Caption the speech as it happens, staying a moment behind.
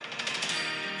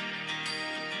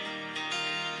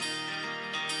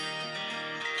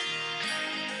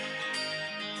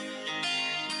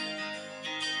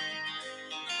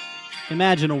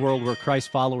Imagine a world where Christ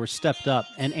followers stepped up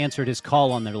and answered his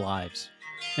call on their lives.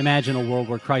 Imagine a world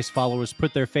where Christ followers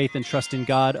put their faith and trust in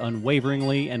God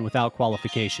unwaveringly and without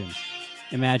qualification.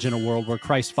 Imagine a world where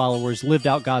Christ followers lived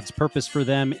out God's purpose for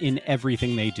them in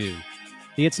everything they do.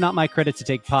 The It's Not My Credit to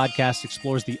Take podcast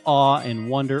explores the awe and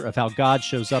wonder of how God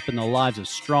shows up in the lives of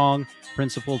strong,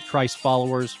 principled Christ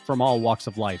followers from all walks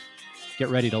of life. Get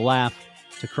ready to laugh,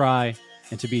 to cry,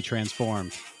 and to be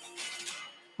transformed.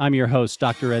 I'm your host,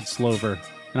 Dr. Ed Slover,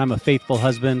 and I'm a faithful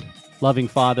husband, loving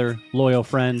father, loyal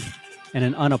friend, and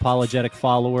an unapologetic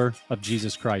follower of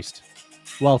Jesus Christ.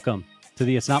 Welcome to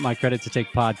the It's Not My Credit to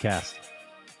Take podcast.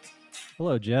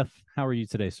 Hello, Jeff. How are you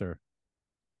today, sir?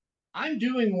 I'm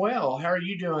doing well. How are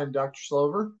you doing, Dr.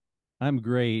 Slover? I'm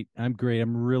great. I'm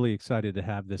really excited to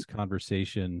have this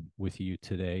conversation with you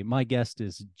today. My guest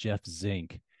is Jeff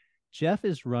Zink. Jeff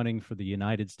is running for the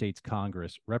United States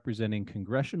Congress, representing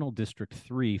Congressional District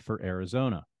 3 for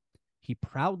Arizona. He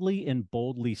proudly and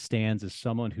boldly stands as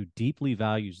someone who deeply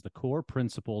values the core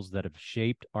principles that have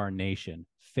shaped our nation: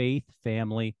 faith,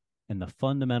 family, and the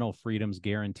fundamental freedoms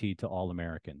guaranteed to all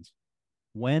Americans.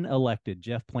 When elected,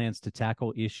 Jeff plans to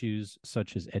tackle issues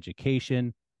such as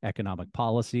education, economic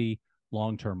policy,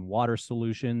 long-term water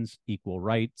solutions, equal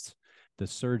rights, the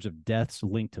surge of deaths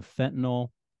linked to fentanyl,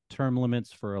 term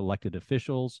limits for elected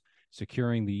officials,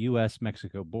 securing the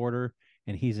U.S.-Mexico border,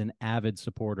 and he's an avid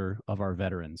supporter of our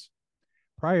veterans.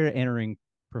 Prior to entering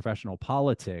professional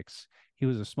politics, he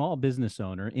was a small business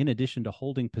owner in addition to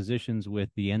holding positions with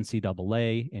the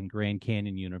NCAA and Grand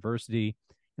Canyon University,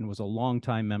 and was a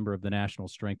longtime member of the National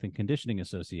Strength and Conditioning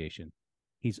Association.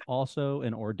 He's also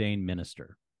an ordained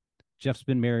minister. Jeff's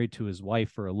been married to his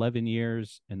wife for 11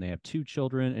 years, and they have 2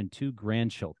 children and 2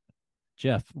 grandchildren.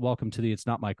 Jeff, welcome to the It's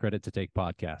Not My Credit to Take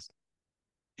podcast.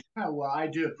 Well, I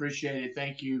do appreciate it.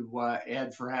 Thank you,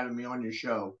 Ed, for having me on your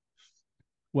show.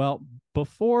 Well,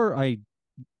 before I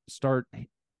start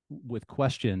with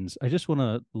questions, I just want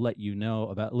to let you know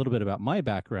about a little bit about my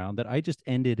background, that I just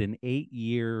ended an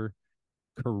 8-year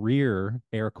career,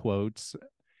 air quotes,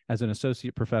 as an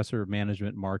associate professor of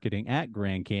management marketing at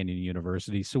Grand Canyon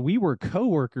University. So we were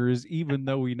coworkers, even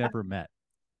though we never met.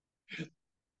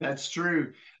 That's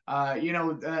true.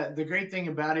 The great thing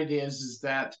about it is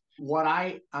that what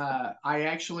I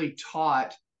actually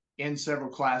taught in several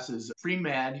classes,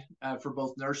 pre-med for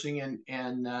both nursing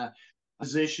and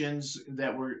physicians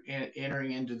that were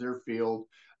entering into their field,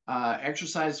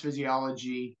 exercise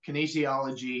physiology,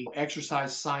 kinesiology,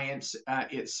 exercise science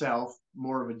itself,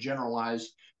 more of a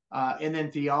generalized, and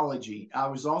then theology. I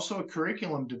was also a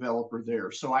curriculum developer there.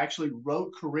 So I actually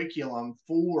wrote curriculum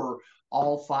for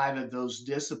all 5 of those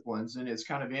disciplines. And it's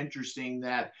kind of interesting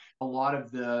that a lot of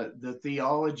the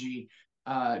theology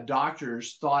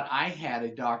doctors thought I had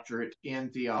a doctorate in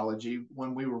theology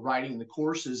when we were writing the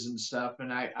courses and stuff.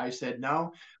 And I said,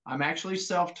 no, I'm actually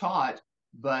self-taught,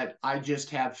 but I just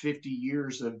have 50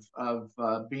 years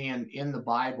of being in the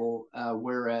Bible,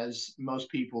 whereas most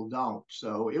people don't.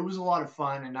 So it was a lot of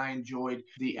fun, and I enjoyed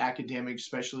the academics,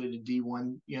 especially the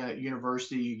D1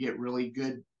 university. You get really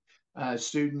good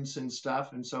students and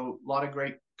stuff, and so a lot of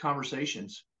great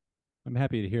conversations. I'm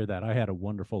happy to hear that. I had a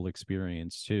wonderful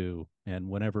experience too. And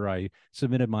whenever I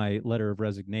submitted my letter of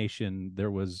resignation,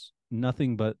 there was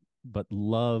nothing but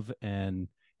love and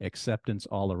acceptance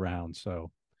all around. So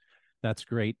that's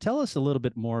great. Tell us a little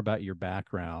bit more about your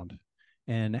background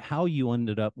and how you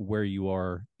ended up where you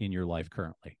are in your life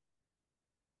currently.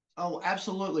 Oh,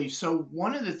 absolutely. So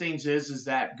one of the things is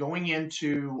that going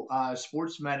into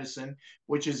sports medicine,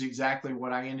 which is exactly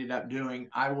what I ended up doing,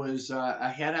 I was a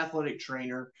head athletic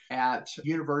trainer at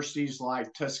universities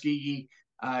like Tuskegee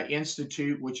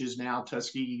Institute, which is now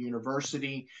Tuskegee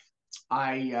University.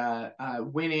 I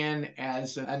went in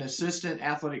as an assistant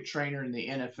athletic trainer in the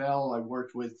NFL. I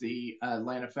worked with the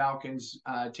Atlanta Falcons,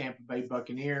 Tampa Bay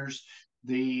Buccaneers,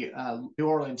 the New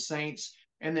Orleans Saints,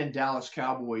 and then Dallas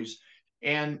Cowboys.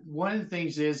 And one of the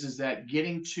things is that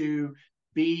getting to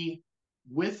be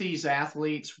with these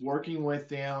athletes, working with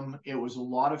them, it was a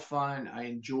lot of fun. I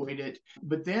enjoyed it.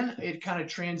 But then it kind of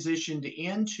transitioned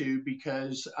into,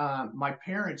 because my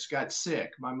parents got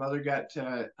sick. My mother got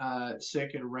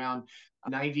sick at around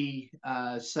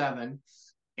 97.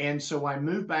 And so I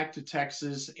moved back to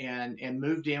Texas and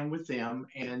moved in with them,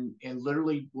 and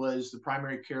literally was the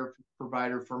primary care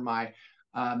provider for my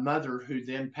mother, who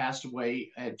then passed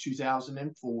away at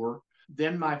 2004.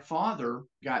 Then my father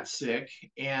got sick,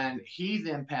 and he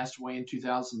then passed away in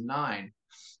 2009.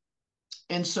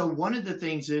 And so one of the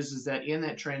things is that in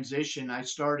that transition, I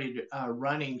started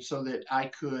running so that I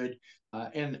could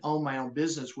and own my own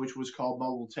business, which was called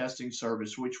Mobile Testing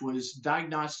Service, which was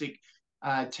diagnostic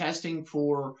testing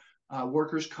for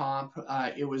workers' comp.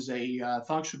 It was a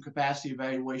functional capacity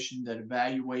evaluation that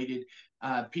evaluated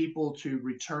people to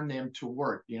return them to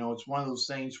work. It's one of those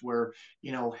things where,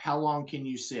 how long can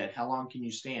you sit? How long can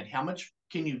you stand? How much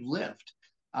can you lift?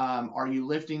 Are you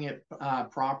lifting it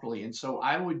properly? And so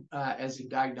I would, as a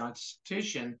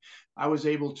diagnostician, I was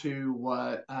able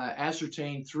to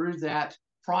ascertain through that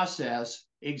process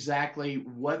exactly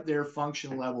what their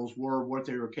function levels were, what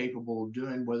they were capable of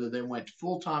doing, whether they went to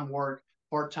full-time work,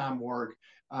 part-time work,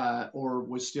 or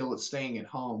was still staying at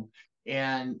home.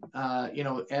 And,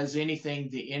 as anything,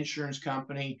 the insurance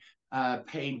company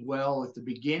paid well at the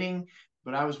beginning,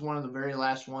 but I was one of the very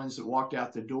last ones that walked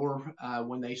out the door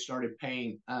when they started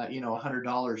paying,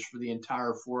 $100 for the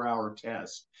entire 4-hour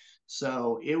test.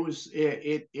 So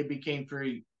it became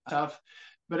very tough.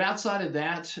 But outside of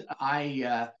that,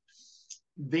 I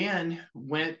then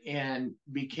went and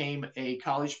became a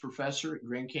college professor at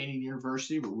Grand Canyon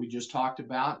University, what we just talked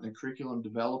about, and a curriculum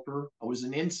developer. I was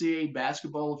an NCAA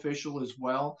basketball official as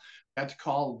well. Got to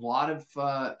call a lot of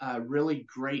really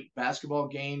great basketball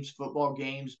games, football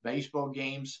games, baseball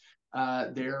games.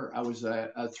 There, I was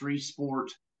a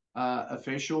three-sport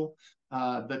official,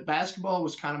 but basketball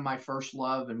was kind of my first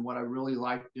love and what I really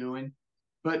liked doing.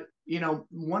 But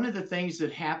one of the things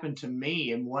that happened to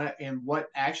me and what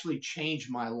actually changed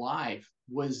my life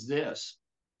was this.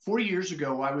 4 years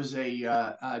ago, I was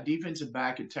a defensive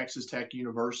back at Texas Tech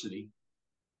University,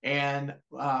 and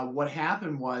what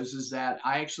happened was is that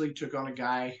I actually took on a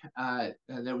guy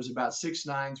that was about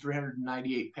 6'9",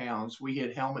 398 pounds. We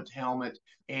hit helmet to helmet,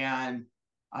 and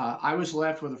I was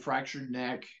left with a fractured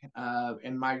neck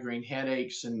and migraine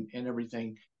headaches and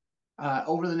everything.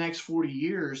 Over the next 40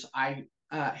 years, I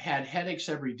had headaches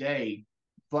every day,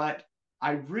 but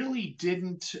I really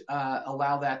didn't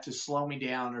allow that to slow me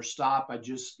down or stop. I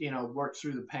just, worked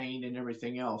through the pain and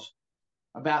everything else.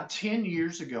 About 10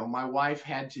 years ago, my wife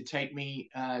had to take me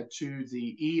to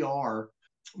the ER,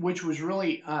 which was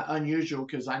really unusual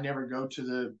because I never go to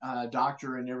the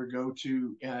doctor and never go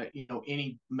to,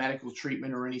 any medical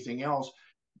treatment or anything else.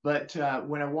 But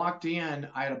when I walked in,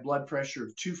 I had a blood pressure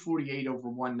of 248 over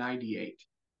 198.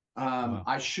 Wow.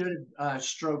 I should have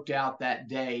stroked out that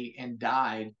day and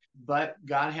died, but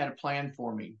God had a plan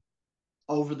for me.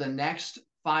 Over the next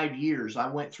 5 years, I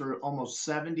went through almost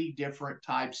 70 different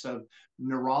types of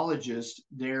neurologists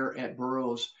there at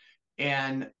Burroughs,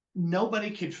 and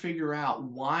nobody could figure out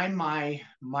why my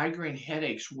migraine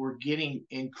headaches were getting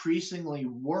increasingly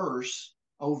worse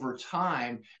over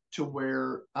time to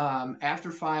where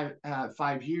after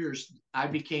 5 years, I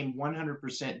became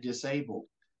 100% disabled.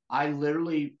 I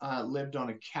literally lived on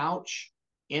a couch,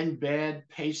 in bed,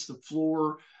 paced the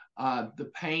floor.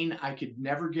 The pain I could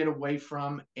never get away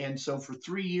from. And so for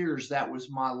 3 years, that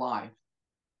was my life.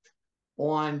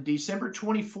 On December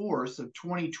 24th of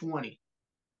 2020,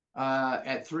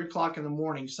 at 3 o'clock in the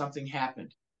morning, something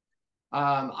happened.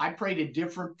 I prayed a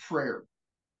different prayer.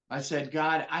 I said,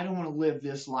 God, I don't want to live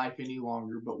this life any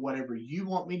longer, but whatever you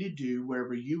want me to do,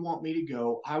 wherever you want me to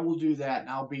go, I will do that and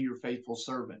I'll be your faithful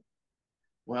servant.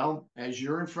 Well, as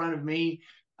you're in front of me,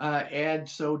 Ed,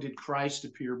 so did Christ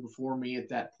appear before me at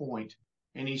that point.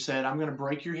 And he said, I'm going to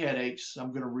break your headaches,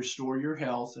 I'm going to restore your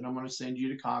health, and I'm going to send you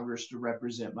to Congress to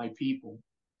represent my people.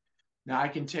 Now, I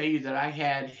can tell you that I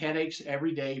had headaches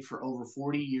every day for over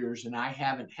 40 years, and I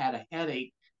haven't had a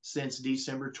headache since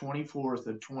December 24th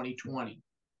of 2020.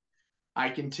 I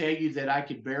can tell you that I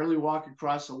could barely walk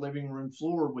across the living room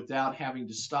floor without having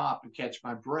to stop and catch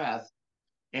my breath.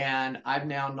 And I've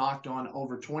now knocked on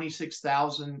over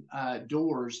 26,000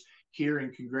 doors here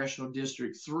in Congressional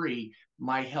District 3.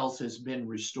 My health has been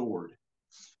restored.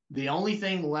 The only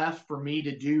thing left for me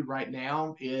to do right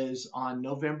now is on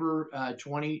November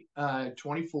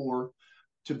 2024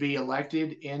 to be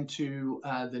elected into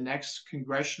the next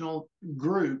congressional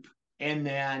group. And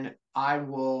then I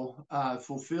will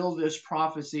fulfill this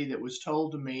prophecy that was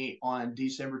told to me on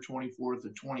December 24th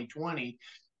of 2020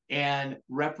 and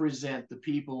represent the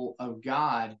people of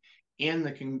God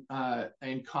in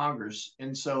Congress.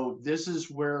 And so this is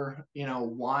where,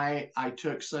 why I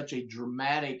took such a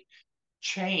dramatic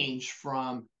change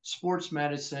from sports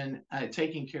medicine,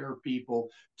 taking care of people,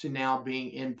 to now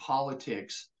being in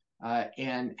politics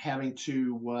and having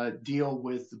to deal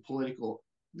with the political,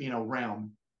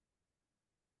 realm.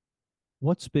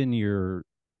 What's been your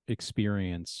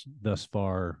experience thus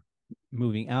far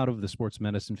moving out of the sports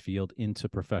medicine field into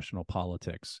professional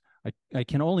politics? I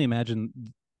can only imagine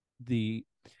the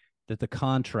that the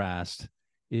contrast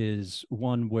is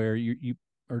one where you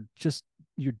are just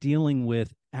you're dealing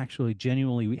with actually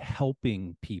genuinely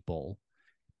helping people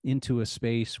into a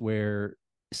space where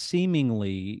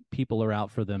seemingly people are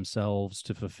out for themselves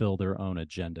to fulfill their own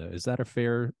agenda. Is that a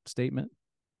fair statement?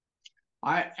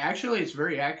 I actually, it's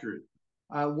very accurate.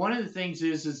 One of the things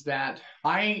is that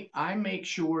I make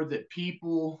sure that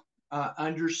people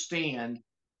understand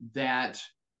that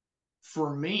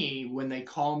for me, when they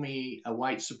call me a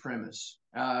white supremacist,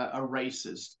 a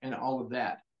racist, and all of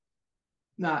that,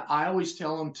 now I always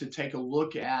tell them to take a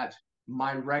look at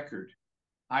my record.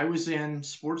 I was in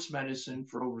sports medicine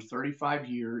for over 35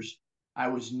 years. I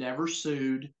was never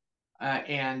sued.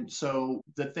 And so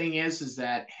the thing is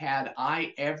that had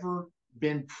I ever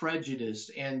been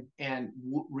prejudiced and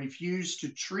refused to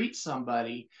treat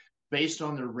somebody based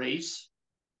on their race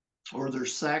or their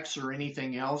sex or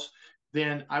anything else,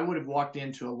 then I would have walked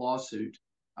into a lawsuit.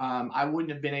 I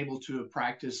wouldn't have been able to have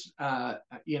practiced,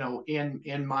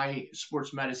 in my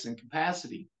sports medicine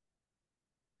capacity.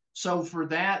 So for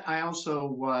that, I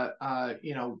also,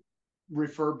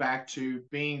 refer back to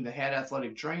being the head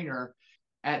athletic trainer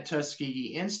at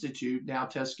Tuskegee Institute, now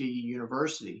Tuskegee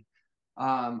University.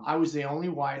 I was the only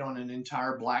white on an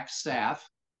entire black staff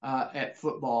at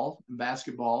football and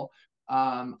basketball.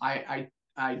 I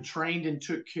trained and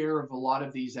took care of a lot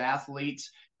of these athletes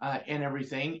and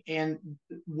everything. And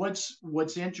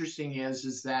what's interesting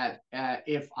is that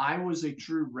if I was a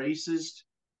true racist,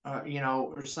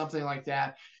 or something like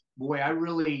that, boy, I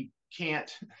really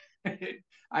can't.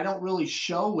 I don't really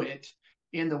show it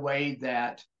in the way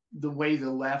the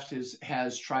left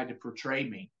has tried to portray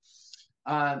me.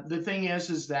 The thing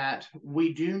is that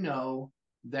we do know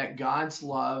that God's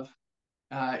love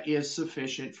is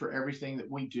sufficient for everything that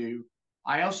we do.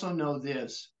 I also know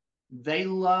this: they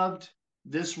loved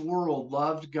this world,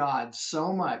 loved God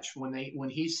so much when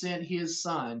He sent His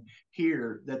Son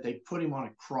here that they put Him on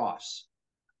a cross.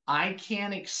 I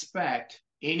can't expect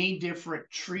any different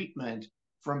treatment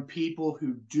from people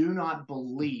who do not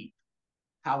believe.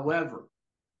 However,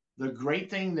 the great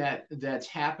thing that's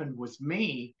happened with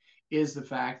me is the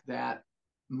fact that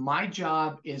my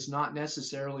job is not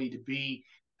necessarily to be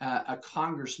a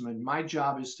congressman. My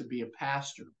job is to be a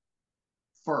pastor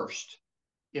first.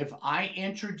 If I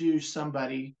introduce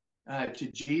somebody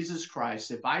to Jesus Christ,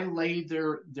 if I lay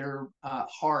their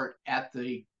heart at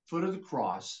the foot of the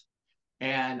cross,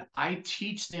 and I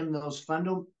teach them those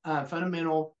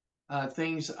fundamental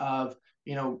things of,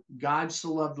 God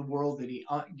so loved the world that He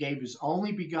gave His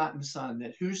only begotten Son,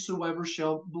 that whosoever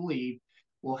shall believe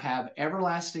will have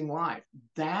everlasting life.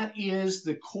 That is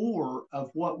the core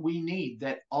of what we need.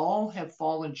 That all have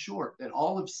fallen short, that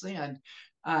all have sinned,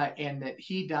 and that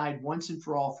He died once and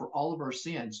for all of our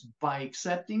sins by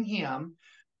accepting Him,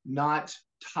 not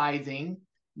tithing,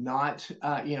 not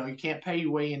you can't pay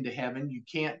your way into heaven, you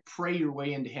can't pray your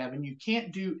way into heaven, you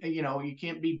can't do, you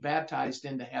can't be baptized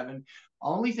into heaven.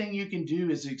 Only thing you can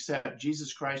do is accept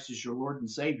Jesus Christ as your Lord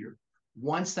and Savior.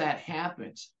 Once that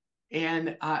happens,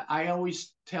 and I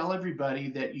always tell everybody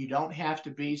that you don't have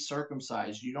to be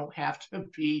circumcised, you don't have to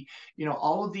be,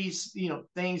 all of these,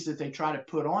 things that they try to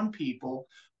put on people.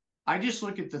 I just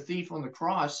look at the thief on the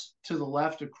cross to the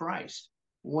left of Christ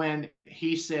when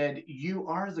He said, "You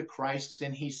are the Christ,"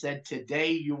 and He said,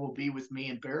 "Today you will be with me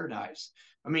in paradise."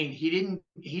 I mean, he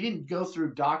didn't go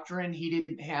through doctrine, he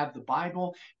didn't have the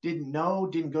Bible, didn't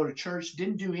go to church,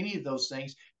 didn't do any of those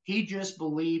things. He just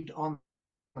believed on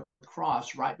the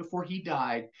cross right before He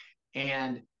died,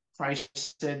 and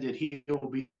Christ said that He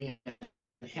will be in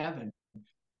heaven.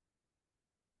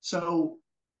 So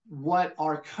what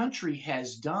our country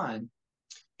has done,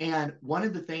 and one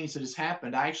of the things that has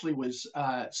happened, I actually was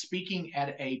speaking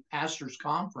at a pastor's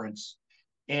conference,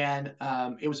 and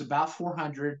it was about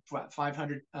 400,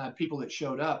 500 people that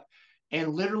showed up.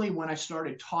 And literally, when I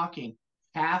started talking,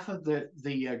 half of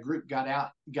the group got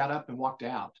up and walked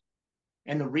out.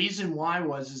 And the reason why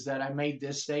is that I made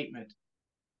this statement.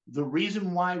 The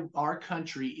reason why our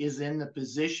country is in the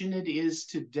position it is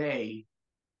today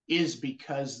is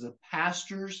because the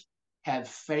pastors have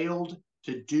failed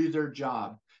to do their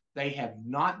job. They have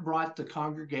not brought the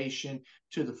congregation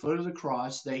to the foot of the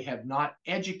cross. They have not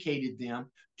educated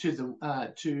them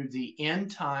to the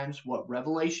end times, what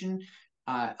Revelation,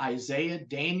 Isaiah,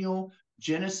 Daniel,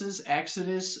 Genesis,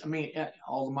 Exodus. I mean,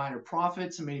 all the minor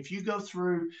prophets. I mean, if you go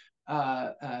through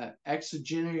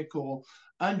exegetical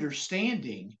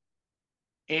understanding,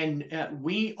 and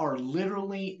we are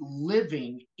literally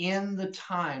living in the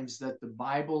times that the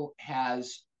Bible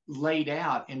has laid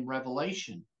out in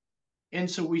Revelation. And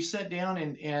so we sat down,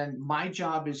 and my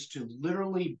job is to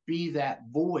literally be that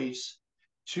voice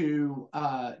to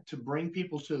bring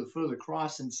people to the foot of the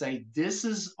cross and say, this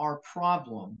is our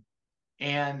problem.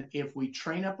 And if we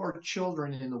train up our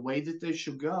children in the way that they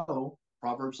should go,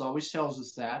 Proverbs always tells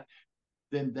us that,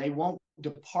 then they won't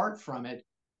depart from it.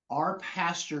 Our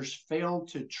pastors failed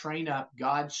to train up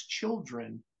God's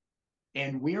children,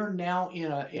 and we are now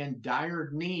in dire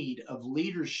need of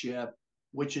leadership,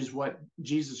 which is what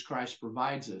Jesus Christ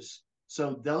provides us.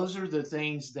 So those are the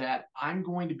things that I'm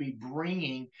going to be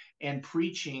bringing and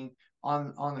preaching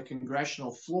on the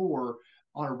congressional floor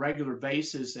on a regular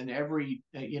basis, and every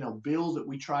bill that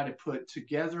we try to put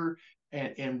together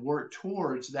and work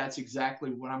towards, that's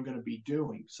exactly what I'm going to be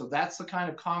doing. So that's the kind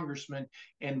of congressman,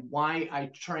 and why I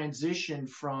transitioned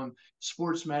from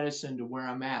sports medicine to where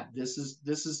I'm at. This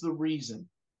is the reason.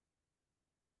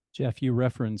 Jeff, you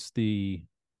referenced the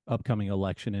upcoming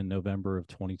election in November of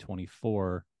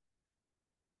 2024.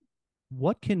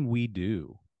 What can we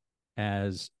do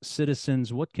as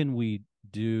citizens? What can we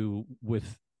do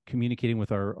with communicating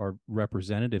with our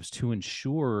representatives to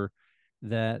ensure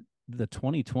that the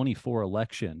 2024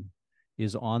 election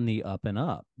is on the up and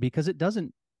up? Because it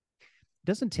doesn't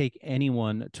take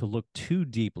anyone to look too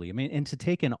deeply. I mean, and to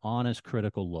take an honest,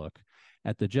 critical look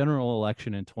at the general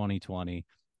election in 2020,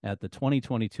 at the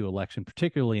 2022 election,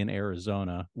 particularly in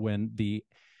Arizona, when the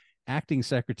acting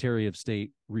Secretary of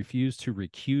State refused to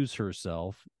recuse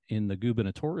herself in the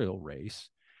gubernatorial race.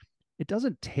 It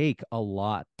doesn't take a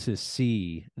lot to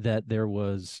see that there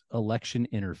was election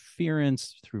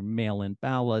interference through mail-in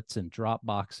ballots and drop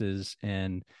boxes,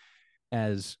 and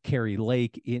as Kari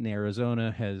Lake in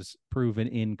Arizona has proven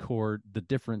in court, the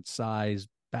different size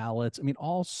ballots. I mean,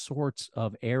 all sorts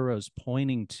of arrows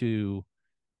pointing to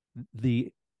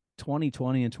the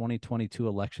 2020 and 2022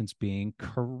 elections being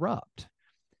corrupt.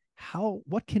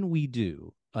 What can we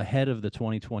do ahead of the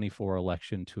 2024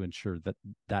 election to ensure that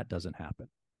that doesn't happen?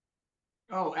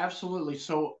 Oh, absolutely.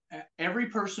 So every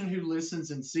person who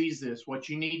listens and sees this, what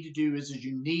you need to do is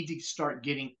you need to start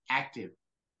getting active.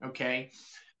 Okay.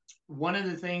 One of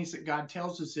the things that God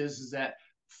tells us is that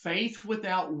faith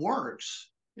without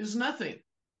works is nothing.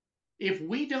 If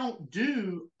we don't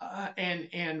do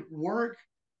and work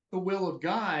the will of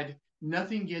God,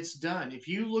 nothing gets done. If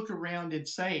you look around and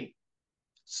say,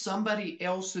 somebody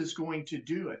else is going to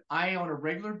do it. I, on a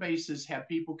regular basis, have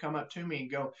people come up to me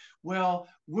and go, well,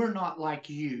 we're not like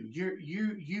you.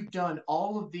 You've done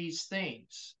all of these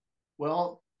things.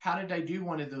 Well, how did I do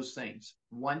one of those things?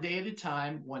 One day at a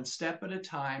time, one step at a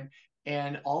time.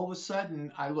 And all of a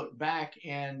sudden, I look back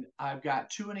and I've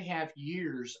got 2.5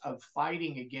 years of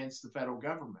fighting against the federal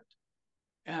government.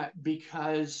 Not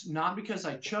because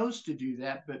I chose to do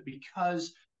that, but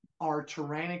because our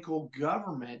tyrannical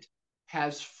government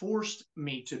has forced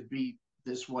me to be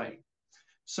this way.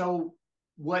 So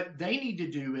what they need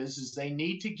to do is they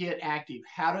need to get active.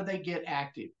 How do they get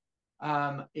active?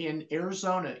 In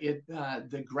Arizona,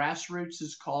 the grassroots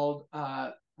is called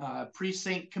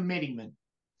precinct committeeman.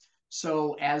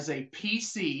 So as a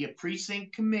PC, a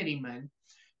precinct committeeman,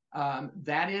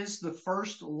 that is the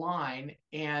first line,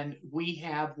 and we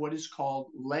have what is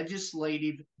called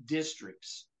legislative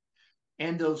districts.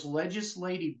 And those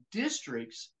legislative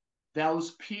districts,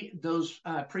 those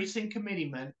precinct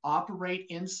committeemen operate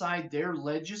inside their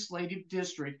legislative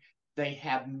district. They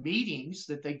have meetings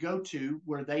that they go to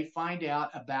where they find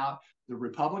out about the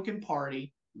Republican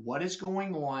Party, what is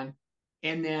going on,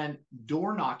 and then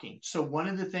door knocking. So one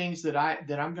of the things that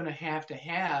I'm going to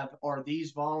have are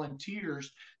these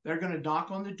volunteers. They're going to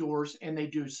knock on the doors, and they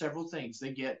do several things.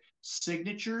 They get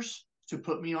signatures to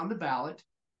put me on the ballot.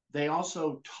 They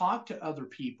also talk to other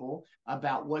people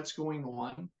about what's going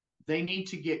on. They need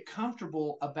to get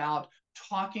comfortable about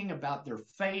talking about their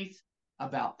faith,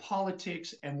 about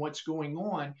politics, and what's going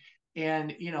on.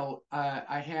 And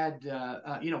I had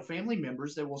family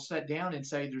members that will sit down and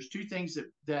say, "There's two things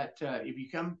that if you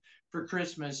come for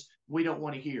Christmas, we don't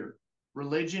want to hear: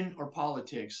 religion or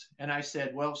politics." And I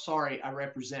said, "Well, sorry, I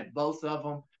represent both of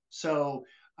them. So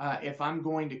if I'm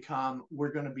going to come,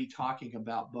 we're going to be talking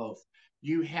about both."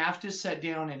 You have to sit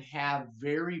down and have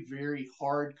very, very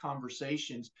hard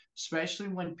conversations, especially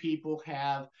when people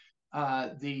have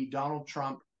the Donald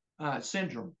Trump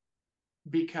syndrome,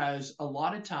 because a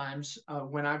lot of times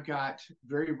when I've got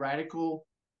very radical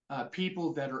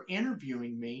people that are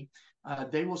interviewing me,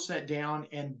 they will sit down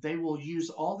and they will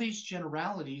use all these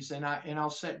generalities, and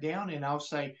I'll sit down and I'll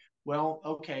say, well,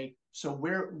 okay, so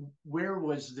where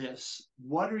was this?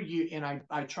 What are you? And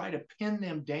I try to pin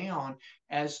them down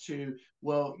as to,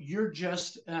 well, you're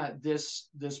just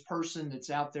this person that's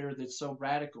out there that's so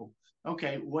radical.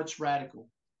 Okay, what's radical?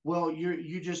 Well,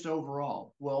 you just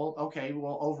overall. Well, okay,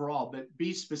 well overall, but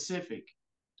be specific.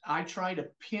 I try to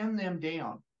pin them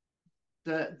down.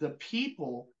 The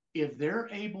people, if they're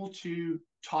able to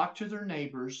talk to their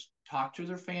neighbors, talk to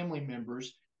their family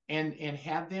members, and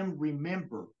have them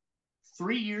remember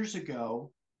 3 years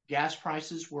ago, gas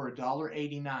prices were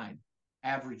 $1.89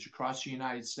 average across the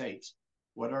United States.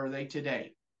 What are they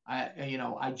today?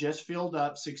 I just filled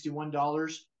up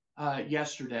 $61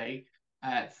 yesterday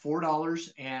at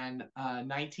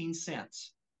 $4.19.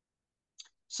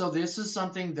 So this is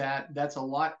something that's a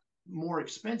lot more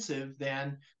expensive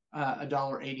than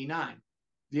 $1.89.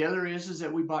 The other is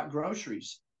that we bought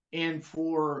groceries, and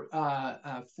for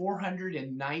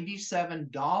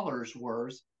 $497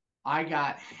 worth, I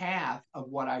got half of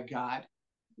what I got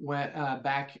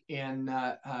back in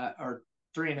or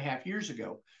 3.5 years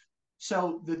ago.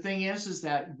 So the thing is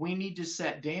that we need to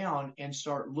sit down and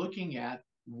start looking at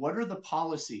what are the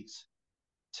policies.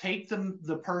 Take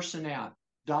the person out.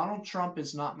 Donald Trump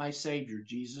is not my savior.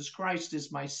 Jesus Christ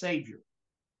is my savior.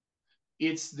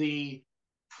 It's the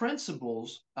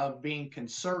principles of being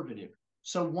conservative.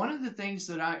 So one of the things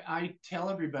that I tell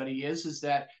everybody is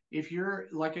that if you're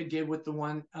like I did with the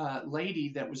one lady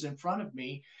that was in front of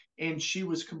me, and she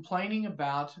was complaining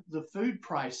about the food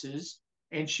prices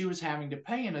and she was having to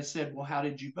pay, and I said, well, how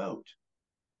did you vote?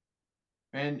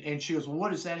 And she goes, well,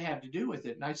 what does that have to do with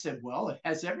it? And I said, well, it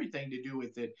has everything to do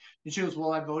with it. And she goes,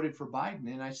 well, I voted for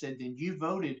Biden. And I said, then you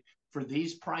voted for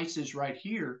these prices right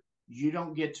here. You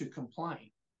don't get to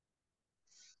complain.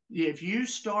 If you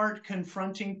start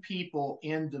confronting people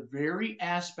in the very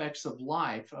aspects of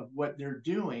life of what they're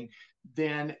doing,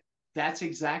 then that's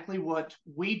exactly what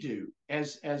we do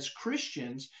as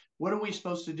Christians. What are we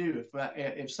supposed to do?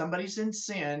 If somebody's in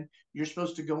sin, you're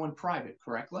supposed to go in private,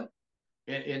 correctly?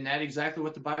 Isn't that exactly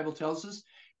what the Bible tells us?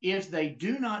 If they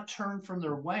do not turn from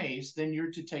their ways, then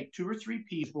you're to take 2 or 3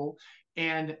 people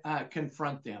and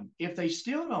confront them. If they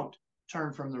still don't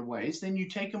turn from their ways, then you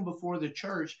take them before the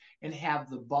church and have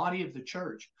the body of the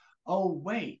church. Oh,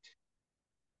 wait.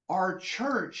 Our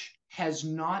church has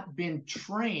not been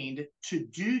trained to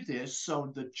do this,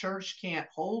 so the church can't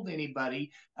hold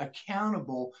anybody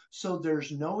accountable. So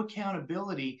there's no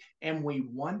accountability, and we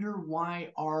wonder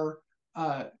why our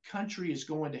country is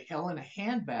going to hell in a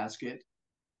handbasket,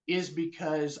 is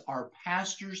because our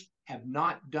pastors have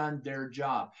not done their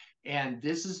job. And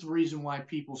this is the reason why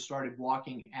people started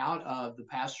walking out of the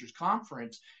pastors'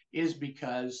 conference, is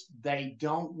because they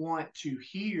don't want to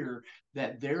hear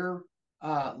that their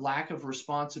lack of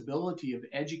responsibility of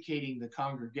educating the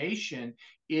congregation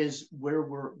is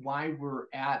why we're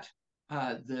at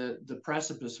the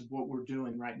precipice of what we're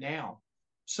doing right now.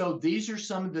 So these are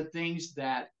some of the things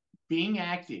that being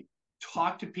active,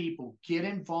 talk to people, get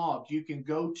involved. You can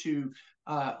go to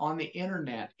on the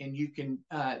internet and you can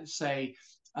say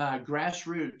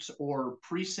grassroots or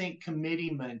precinct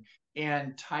committeeman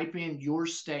and type in your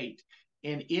state,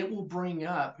 and it will bring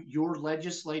up your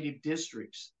legislative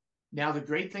districts. Now, the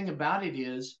great thing about it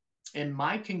is in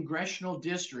my congressional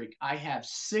district, I have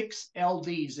 6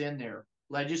 LDs in there,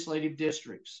 legislative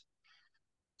districts.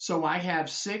 So I have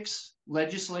 6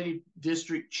 legislative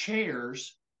district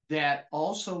chairs that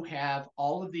also have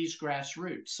all of these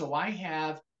grassroots. So I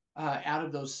have, out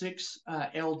of those 6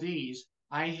 LDs,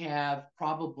 I have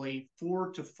probably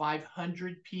 400 to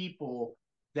 500 people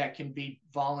that can be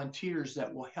volunteers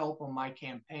that will help on my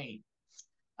campaign.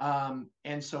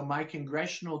 And so my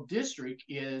congressional district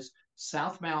is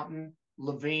South Mountain,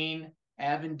 Laveen,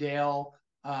 Avondale,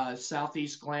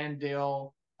 Southeast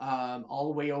Glendale, all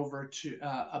the way over to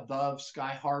above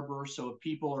Sky Harbor. So if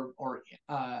people are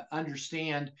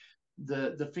understand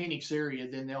the Phoenix area,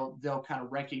 then they'll kind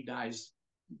of recognize,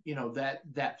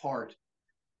 that part.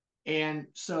 And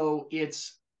so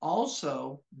it's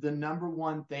also the number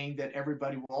one thing that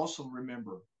everybody will also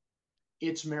remember.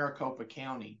 It's Maricopa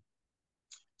County.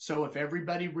 So if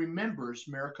everybody remembers,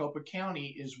 Maricopa County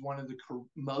is one of the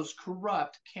most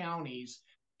corrupt counties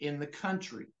in the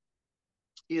country.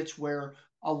 It's where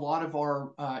a lot of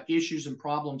our issues and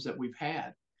problems that we've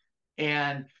had,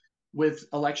 and with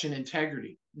election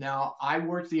integrity. Now, I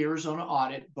worked the Arizona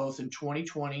audit both in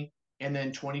 2020 and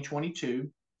then 2022,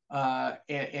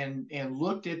 and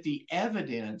looked at the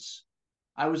evidence.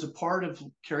 I was a part of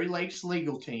Kari Lake's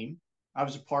legal team. I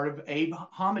was a part of Abe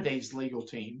Hamadeh's legal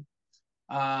team.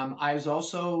 I was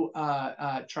also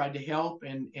tried to help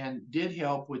and did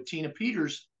help with Tina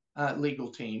Peters'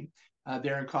 legal team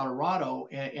there in Colorado,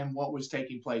 and what was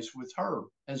taking place with her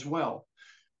as well.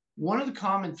 One of the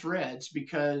common threads,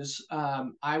 because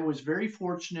I was very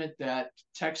fortunate that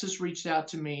Texas reached out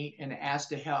to me and asked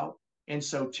to help, and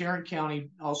so Tarrant County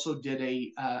also did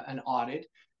an audit,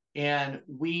 and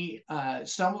we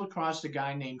stumbled across a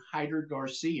guy named Hyder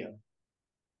Garcia.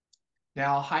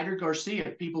 Now, Hyder Garcia,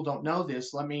 if people don't know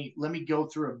this, let me go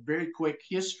through a very quick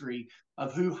history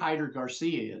of who Hyder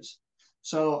Garcia is.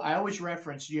 So I always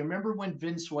reference. Do you remember when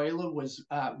Venezuela was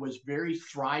very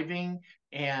thriving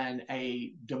and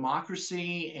a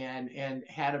democracy and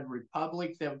had a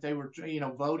republic that they were,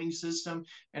 voting system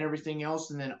and everything else,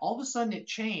 and then all of a sudden it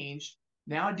changed.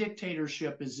 Now a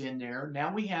dictatorship is in there.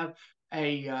 Now we have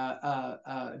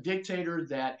a dictator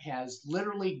that has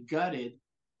literally gutted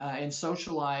and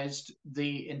socialized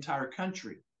the entire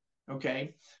country.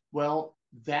 Okay, well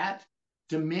that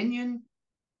Dominion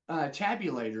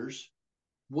tabulators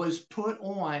was put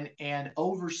on and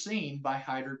overseen by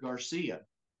Hyder Garcia.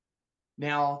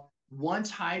 Now, once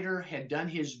Hyder had done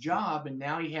his job and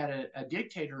now he had a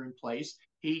dictator in place,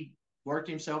 he worked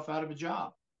himself out of a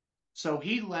job. So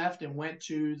he left and went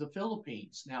to the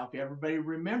Philippines. Now, if everybody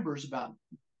remembers, about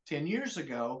 10 years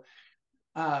ago,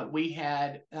 we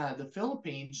had the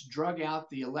Philippines drug out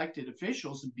the elected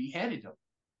officials and beheaded them.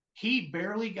 He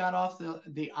barely got off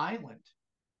the island.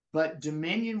 But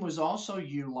Dominion was also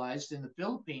utilized in the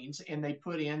Philippines, and they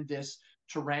put in this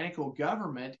tyrannical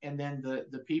government, and then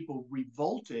the people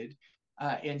revolted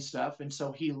and stuff, and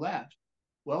so he left.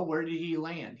 Well, where did he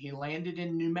land? He landed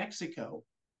in New Mexico.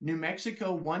 New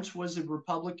Mexico once was a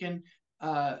Republican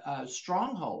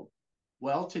stronghold.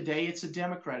 Well, today it's a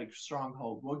Democratic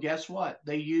stronghold. Well, guess what?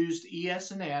 They used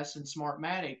ES&S and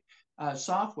Smartmatic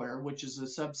software, which is a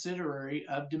subsidiary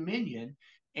of Dominion,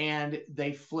 and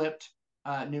they flipped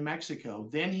New Mexico.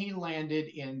 Then he landed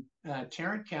in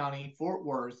Tarrant County, Fort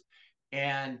Worth,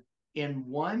 and in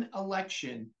one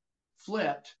election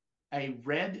flipped a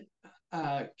red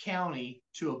county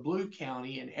to a blue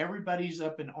county, and everybody's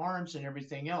up in arms and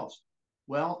everything else.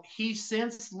 Well, he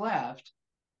since left,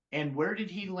 and where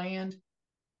did he land?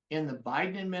 In the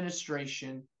Biden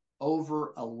administration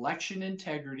over election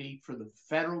integrity for the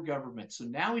federal government. So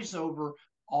now he's over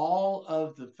all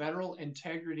of the federal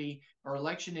integrity or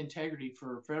election integrity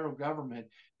for federal government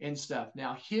and stuff.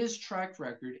 Now, his track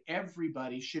record,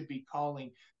 everybody should be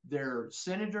calling their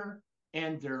senator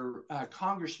and their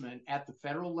congressman at the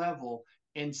federal level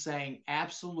and saying,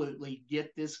 absolutely,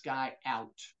 get this guy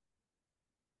out.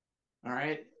 All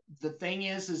right. The thing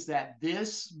is that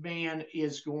this man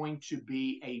is going to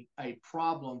be a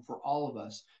problem for all of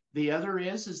us. The other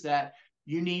is that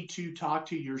you need to talk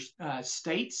to your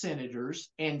state senators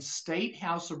and state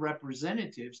House of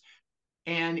Representatives,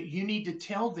 and you need to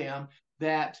tell them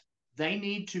that they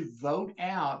need to vote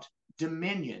out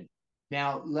Dominion.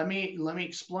 Now, let me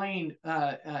explain.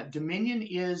 Dominion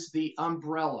is the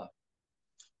umbrella,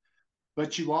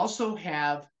 but you also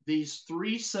have these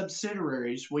three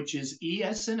subsidiaries, which is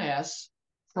ES&S,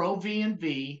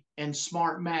 ProVNV, and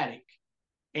Smartmatic.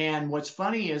 And what's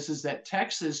funny is that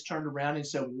Texas turned around and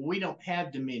said, well, we don't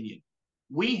have Dominion.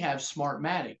 We have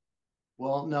Smartmatic.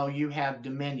 Well, no, you have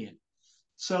Dominion.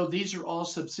 So these are all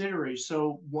subsidiaries.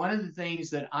 So one of the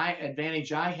things that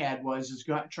advantage I had was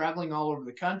traveling all over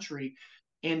the country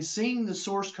and seeing the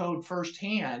source code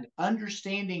firsthand,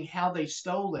 understanding how they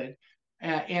stole it.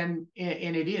 And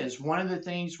it is one of the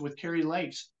things with Kari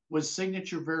Lakes was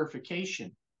signature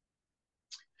verification.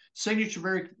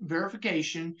 Signature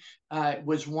verification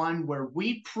was one where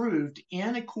we proved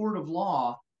in a court of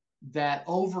law that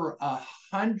over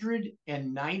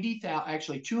 190,000,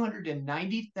 actually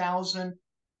 290,000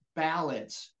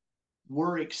 ballots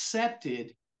were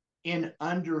accepted in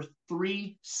under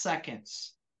 3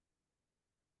 seconds.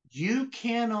 You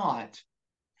cannot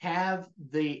have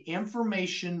the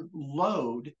information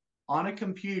load on a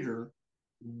computer,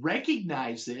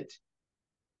 recognize it,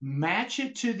 match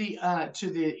it to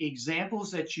the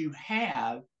examples that you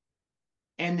have,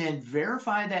 and then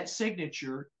verify that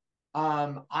signature.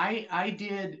 I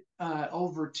did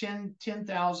over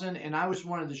 10,000, and I was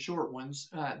one of the short ones.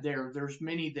 There's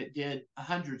many that did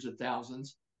hundreds of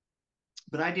thousands,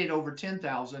 but I did over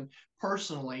 10,000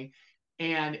 personally.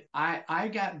 And I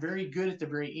got very good at the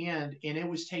very end, and it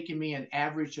was taking me an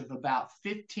average of about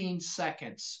 15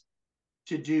 seconds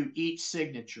to do each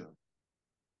signature.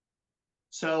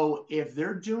 So if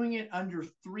they're doing it under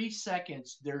 3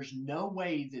 seconds, there's no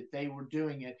way that they were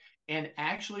doing it. And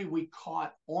actually, we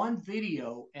caught on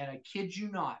video, and I kid you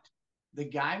not, the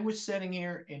guy was sitting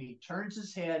here and he turns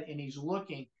his head and he's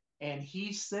looking, and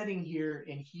he's sitting here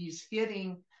and he's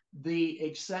hitting the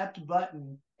accept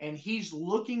button and he's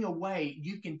looking away.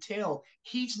 You can tell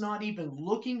he's not even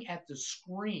looking at the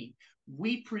screen.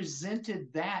 We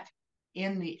presented that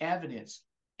in the evidence,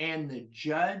 and the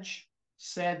judge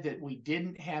said that we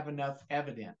didn't have enough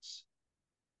evidence.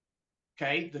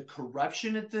 Okay, the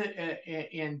corruption at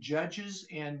in judges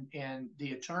and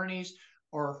the attorneys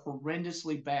are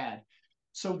horrendously bad.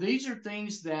 So these are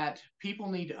things that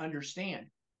people need to understand.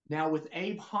 Now, with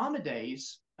Abe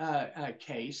Hamadeh's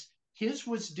case, his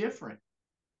was different.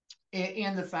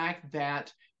 in the fact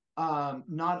that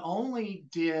not only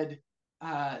did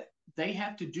they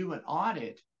have to do an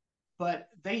audit, but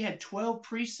they had 12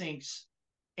 precincts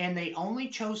and they only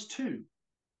chose two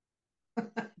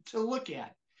to look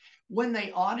at. When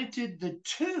they audited the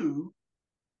two,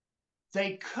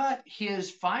 they cut his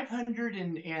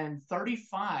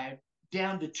 535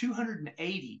 down to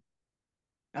 280.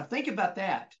 Now think about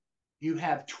that. You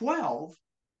have 12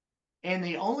 and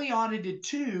they only audited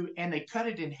two and they cut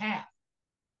it in half.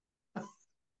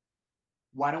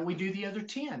 Why don't we do the other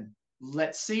 10?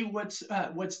 Let's see what's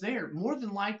there. More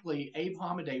than likely, Abe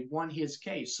Hamadeh won his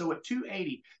case. So at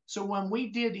 280. So when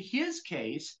we did his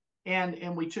case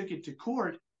and we took it to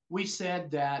court, we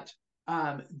said that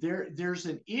there's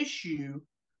an issue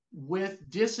with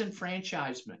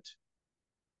disenfranchisement.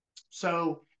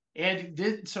 So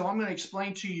so I'm going to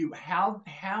explain to you how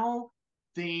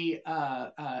the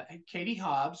Katie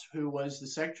Hobbs, who was the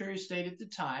Secretary of State at the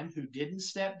time, who didn't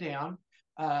step down,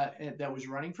 that was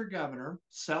running for governor,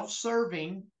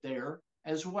 self-serving there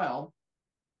as well,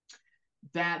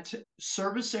 that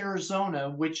Service Arizona,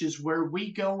 which is where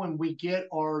we go and we get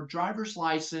our driver's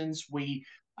license, we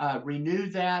renew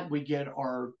that, we get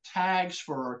our tags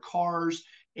for our cars,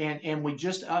 and we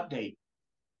just update.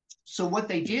 So what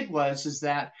they did is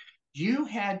that you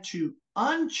had to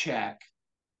uncheck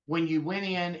when you went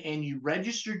in and you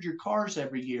registered your cars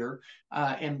every year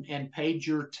and paid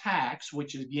your tax,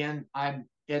 which again,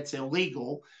 it's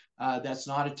illegal. That's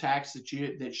not a tax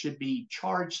that should be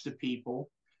charged to people.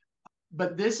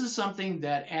 But this is something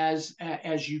that as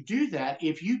you do that,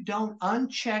 if you don't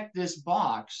uncheck this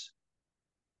box,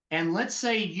 and let's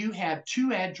say you have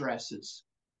two addresses.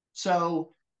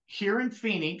 So here in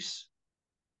Phoenix,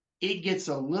 it gets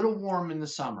a little warm in the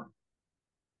summer,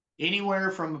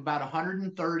 anywhere from about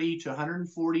 130 to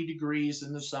 140 degrees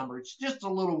in the summer. It's just a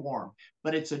little warm,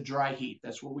 but it's a dry heat.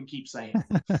 That's what we keep saying.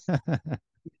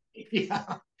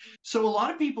 Yeah. So a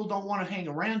lot of people don't want to hang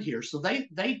around here. So they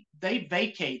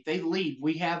vacate, they leave.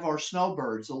 We have our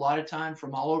snowbirds a lot of time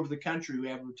from all over the country. We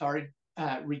have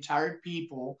retired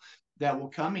people that will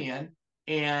come in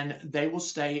and they will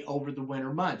stay over the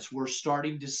winter months. We're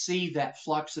starting to see that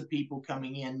flux of people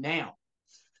coming in now.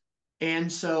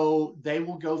 And so they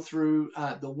will go through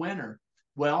the winter.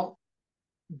 Well,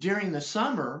 during the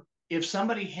summer, if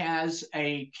somebody has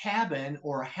a cabin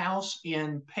or a house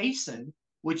in Payson,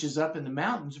 which is up in the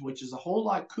mountains, which is a whole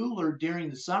lot cooler during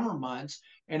the summer months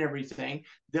and everything,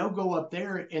 they'll go up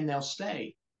there and they'll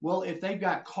stay. Well, if they've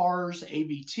got cars,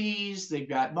 ABTs, they've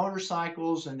got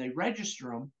motorcycles, and they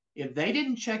register them, if they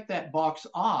didn't check that box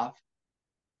off,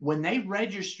 when they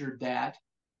registered that,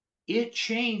 it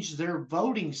changed their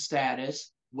voting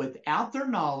status without their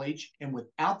knowledge and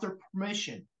without their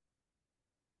permission.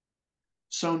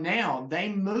 So now they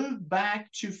moved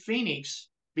back to Phoenix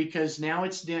because now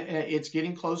it's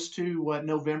getting close to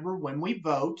November when we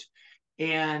vote,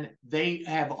 and they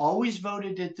have always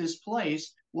voted at this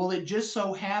place. Well, it just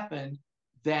so happened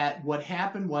that what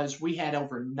happened was we had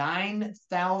over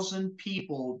 9,000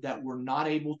 people that were not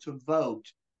able to vote,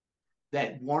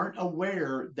 that weren't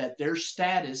aware that their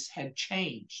status had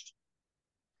changed.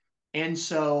 And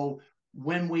so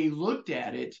when we looked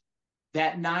at it,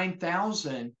 that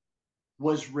 9,000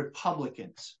 was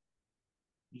Republicans.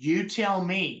 You tell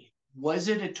me, was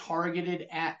it a targeted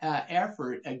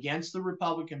effort against the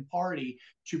Republican Party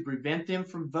to prevent them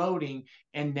from voting,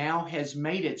 and now has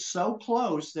made it so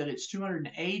close that it's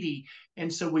 280?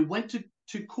 And so we went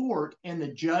to court and the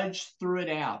judge threw it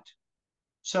out.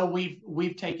 So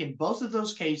we've taken both of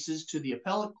those cases to the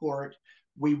appellate court.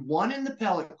 We won in the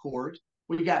appellate court.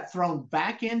 We got thrown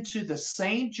back into the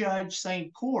same judge,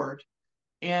 same court.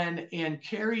 And in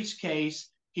Kerry's case,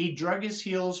 he drug his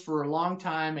heels for a long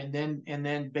time and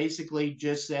then basically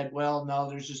just said, well, no,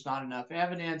 there's just not enough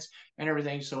evidence and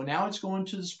everything. So now it's going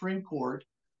to the Supreme Court.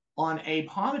 On Abe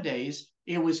Hamadeh's,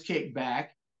 it was kicked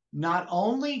back. Not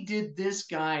only did this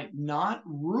guy not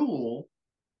rule,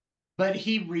 but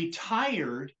he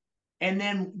retired, and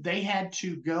then they had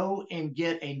to go and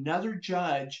get another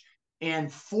judge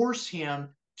and force him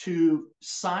to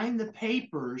sign the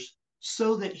papers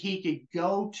so that he could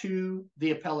go to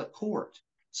the appellate court.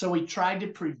 So he tried to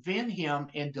prevent him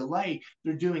and delay.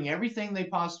 They're doing everything they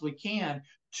possibly can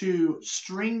to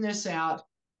string this out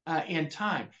in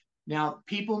time. Now,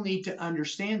 people need to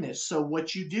understand this. So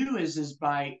what you do is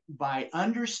by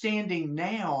understanding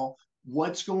now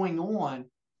what's going on,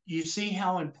 you see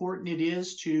how important it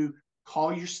is to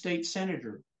call your state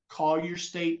senator, call your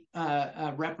state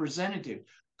representative,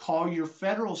 call your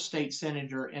federal state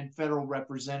senator and federal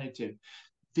representative.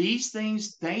 These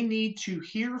things, they need to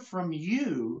hear from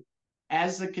you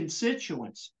as the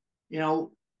constituents. You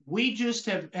know, We just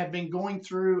have been going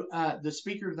through the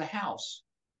Speaker of the House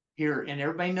here, and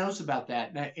everybody knows about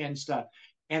that and stuff.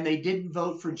 And they didn't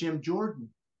vote for Jim Jordan.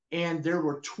 And there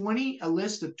were a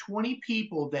list of 20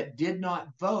 people that did not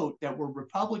vote that were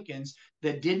Republicans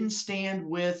that didn't stand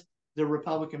with the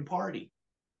Republican Party.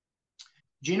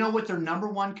 Do you know what their number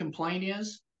one complaint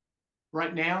is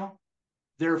right now?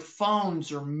 Their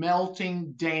phones are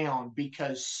melting down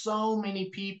because so many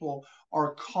people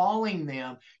are calling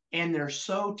them, and they're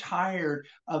so tired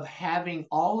of having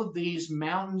all of these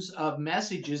mountains of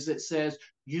messages that says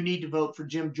you need to vote for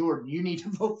Jim Jordan, you need to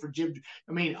vote for Jim.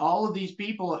 I mean, all of these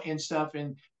people and stuff,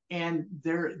 and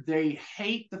they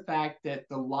hate the fact that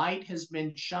the light has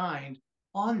been shined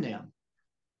on them.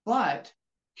 But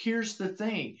here's the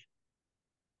thing: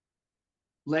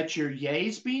 let your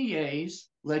yeas be yeas,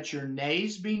 let your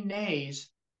nays be nays.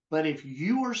 But if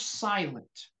you are silent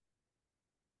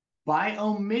by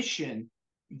omission,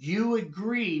 you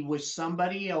agree with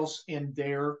somebody else in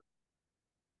their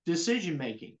decision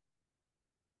making.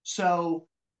 So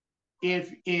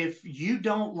if you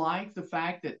don't like the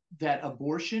fact that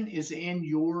abortion is in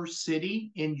your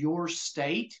city, in your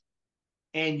state,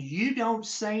 and you don't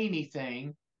say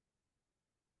anything,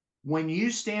 when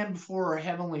you stand before our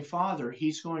Heavenly Father,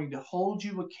 He's going to hold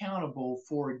you accountable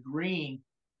for agreeing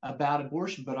about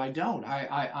abortion. But I don't.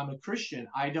 I'm a Christian.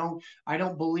 I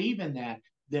don't believe in that.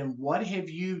 Then what have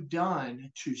you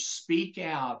done to speak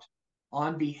out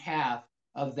on behalf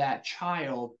of that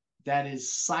child that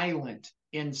is silent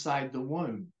inside the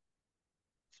womb?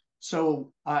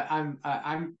 So I'm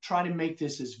trying to make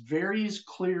this as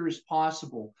clear as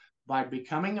possible by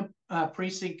becoming a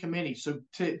precinct committee. So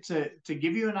to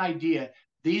give you an idea,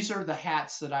 these are the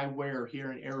hats that I wear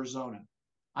here in Arizona.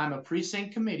 I'm a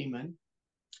precinct committeeman.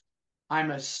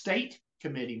 I'm a state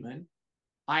committeeman.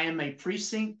 I am a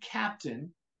precinct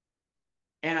captain,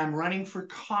 and I'm running for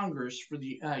Congress for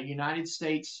the United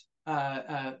States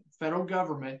federal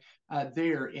government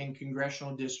there in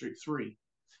Congressional District 3.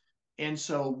 And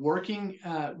so working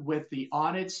with the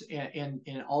audits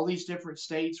in all these different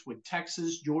states, with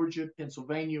Texas, Georgia,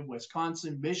 Pennsylvania,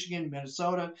 Wisconsin, Michigan,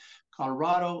 Minnesota,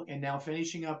 Colorado, and now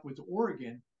finishing up with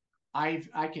Oregon, I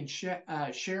can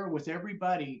share with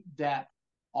everybody that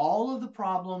all of the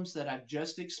problems that I've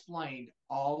just explained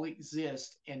all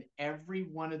exist in every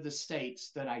one of the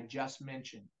states that I just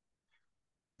mentioned.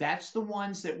 That's the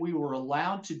ones that we were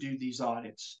allowed to do these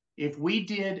audits. If we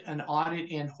did an audit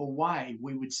in Hawaii,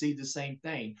 we would see the same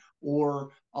thing,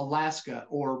 or Alaska,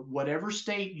 or whatever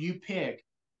state you pick.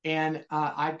 And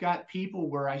I've got people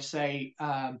where I say,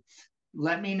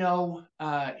 let me know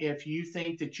if you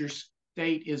think that your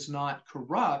state is not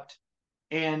corrupt,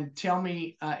 and tell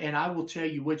me, and I will tell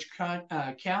you which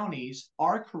counties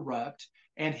are corrupt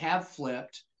and have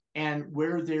flipped, and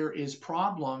where there is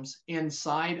problems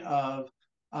inside of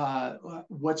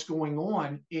what's going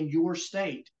on in your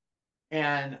state.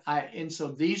 And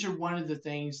so these are one of the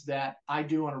things that I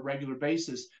do on a regular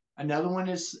basis. Another one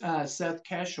is Seth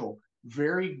Keshel.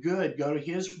 Very good. Go to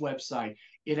his website.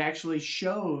 It actually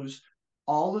shows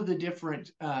all of the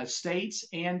different states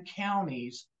and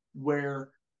counties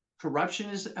where corruption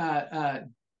is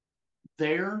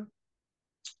there,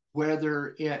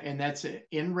 whether, and that's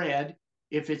in red.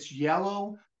 If it's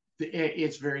yellow,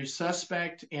 it's very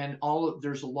suspect, and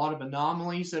there's a lot of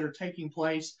anomalies that are taking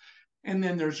place. And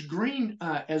then there's green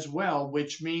as well,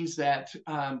 which means that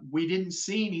we didn't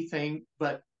see anything,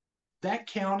 but that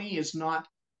county is not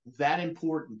that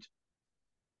important.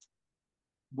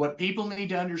 What people need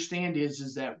to understand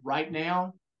is that right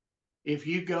now, if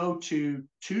you go to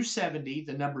 270,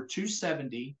 the number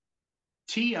 270,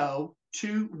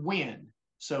 TO2win,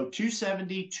 so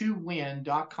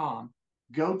 272win.com,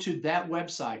 go to that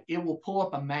website. It will pull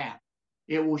up a map.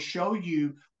 It will show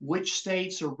you which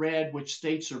states are red, which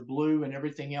states are blue, and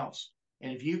everything else.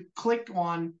 And if you click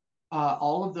on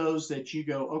all of those, that you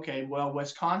go, okay, well,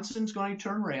 Wisconsin's going to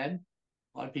turn red.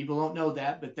 A lot of people don't know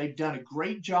that, but they've done a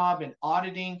great job in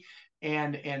auditing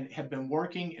and have been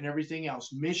working and everything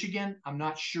else. Michigan, I'm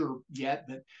not sure yet,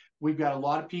 but we've got a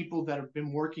lot of people that have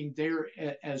been working there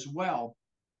as well.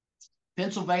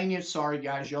 Pennsylvania, sorry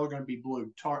guys, y'all are going to be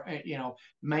blue.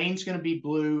 Maine's going to be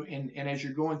blue, and as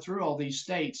you're going through all these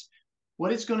states,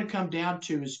 what it's going to come down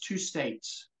to is two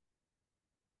states.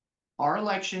 Our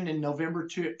election in November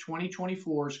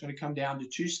 2024 is going to come down to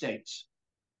two states,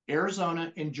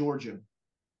 Arizona and Georgia.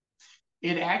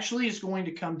 It actually is going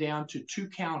to come down to two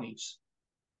counties,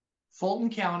 Fulton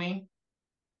County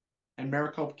and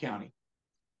Maricopa County.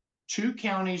 Two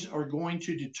counties are going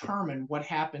to determine what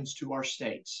happens to our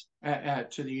states,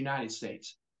 to the United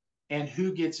States, and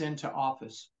who gets into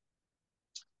office.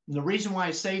 And the reason why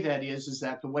I say that is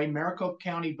that the way Maricopa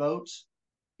County votes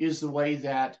is the way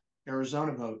that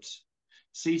Arizona votes.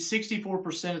 See,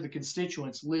 64% of the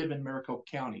constituents live in Maricopa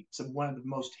County. It's one of the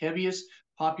most heaviest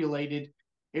populated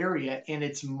area, and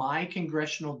it's my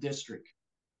congressional district.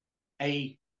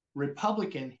 A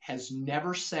Republican has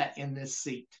never sat in this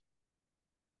seat.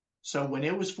 So when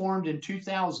it was formed in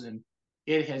 2000,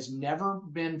 it has never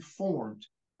been formed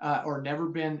or never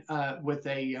been with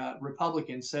a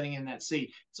Republican sitting in that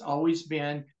seat. It's always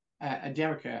been a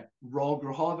Democrat. Raul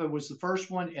Grijalva was the first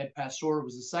one. Ed Pastor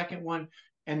was the second one.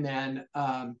 And then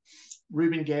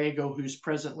Ruben Gallego, who's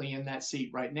presently in that seat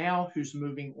right now, who's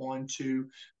moving on to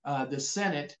the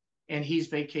Senate, and he's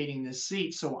vacating this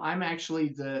seat. So I'm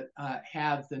actually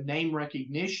have the name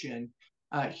recognition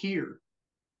here.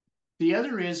 The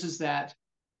other is that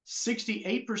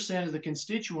 68% of the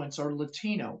constituents are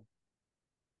Latino.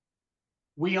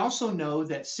 We also know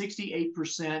that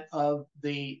 68% of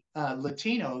the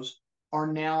Latinos are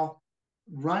now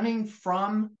running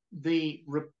from the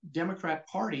Democrat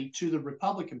Party to the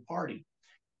Republican Party.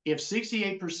 If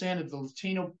 68% of the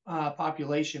Latino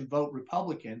population vote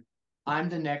Republican, I'm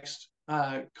the next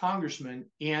congressman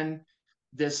in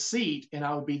this seat, and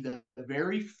I will be the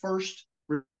very first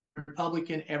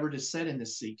Republican ever to sit in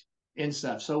this seat and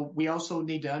stuff. So we also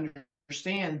need to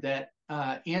understand that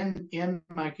in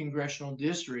my congressional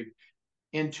district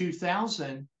in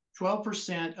 2000,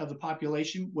 12% of the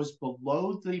population was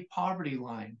below the poverty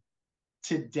line.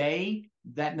 Today,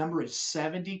 that number is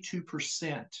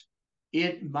 72%.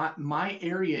 My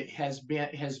area has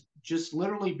just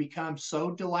literally become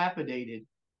so dilapidated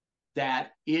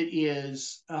that it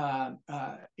is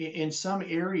in some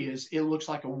areas it looks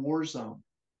like a war zone.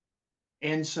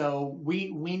 And so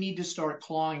we need to start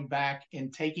clawing back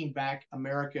and taking back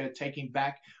America, taking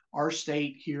back our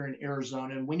state here in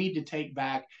Arizona. And we need to take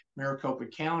back Maricopa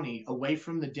County away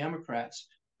from the Democrats.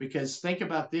 Because think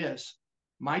about this: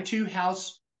 my two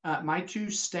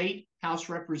state House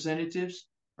representatives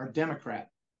are Democrat.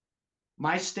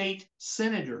 My state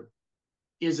senator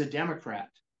is a Democrat.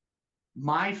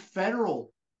 My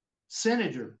federal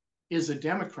senator is a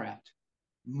Democrat.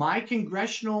 My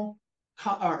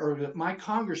my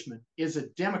congressman is a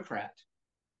Democrat.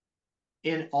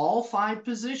 In all 5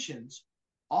 positions,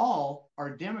 all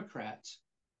are Democrats.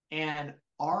 And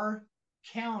our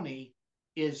county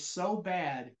is so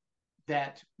bad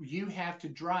that you have to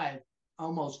drive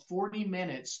almost 40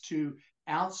 minutes to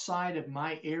outside of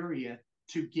my area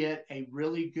to get a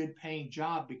really good paying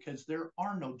job, because there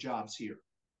are no jobs here.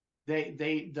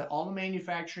 All the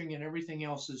manufacturing and everything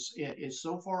else is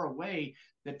so far away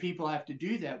that people have to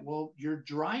do that. Well, you're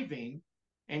driving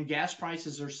and gas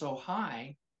prices are so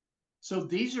high. So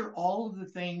these are all of the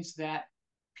things that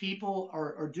people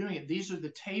are doing it. These are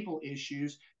the table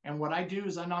issues. And what I do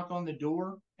is I knock on the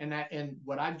door, and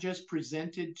what I've just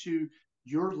presented to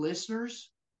your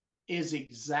listeners is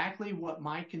exactly what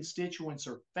my constituents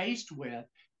are faced with,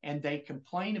 and they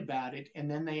complain about it. And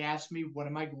then they ask me, what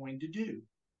am I going to do?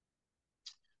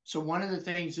 So one of the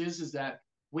things is that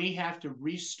we have to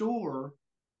restore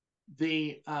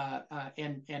the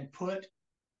and put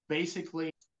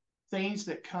basically things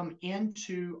that come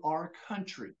into our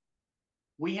country.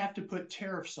 We have to put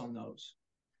tariffs on those.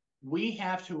 We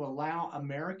have to allow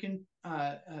American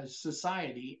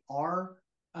society, our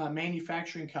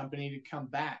manufacturing company, to come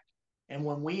back. And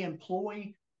when we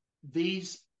employ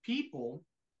these people,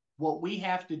 what we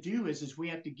have to do is we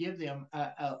have to give them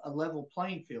a level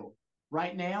playing field.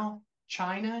 Right now,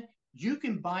 China, you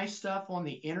can buy stuff on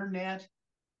the internet,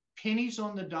 pennies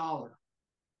on the dollar.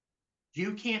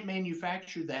 You can't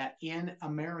manufacture that in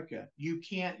America. You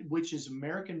can't, which is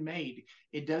American made.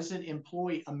 It doesn't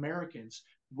employ Americans.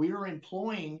 We're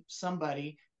employing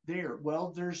somebody there.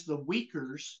 Well, there's the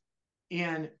Uyghurs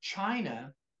in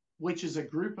China, which is a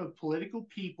group of political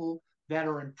people that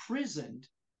are imprisoned.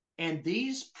 And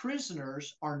these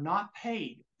prisoners are not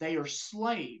paid. They are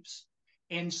slaves.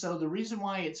 And so the reason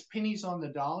why it's pennies on the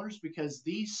dollars, because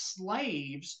these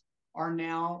slaves are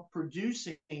now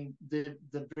producing the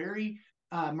very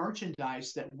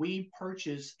merchandise that we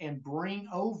purchase and bring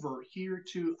over here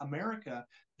to America.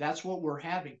 That's what we're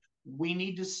having. We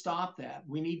need to stop that.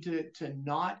 We need to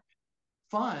not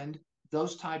fund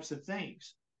those types of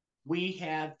things. We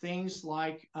have things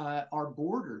like our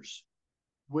borders,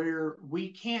 where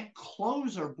we can't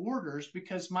close our borders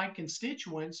because my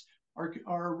constituents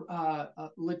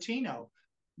are Latino.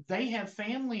 They have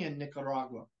family in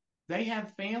Nicaragua. They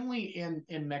have family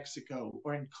in Mexico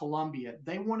or in Colombia.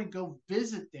 They want to go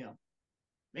visit them,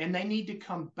 and they need to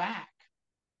come back.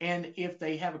 And if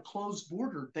they have a closed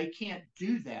border, they can't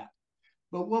do that.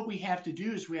 But what we have to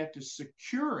do is we have to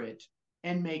secure it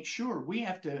and make sure. We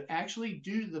have to actually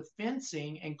do the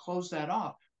fencing and close that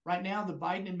off. Right now, the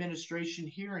Biden administration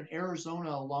here in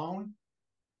Arizona alone,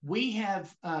 we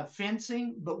have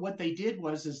fencing, but what they did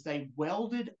was is they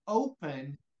welded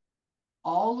open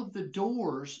all of the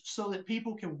doors so that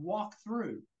people can walk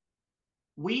through.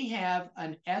 We have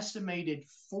an estimated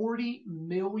 40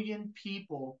 million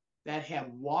people that have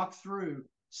walked through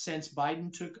since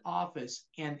Biden took office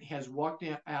and has walked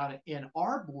out in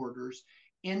our borders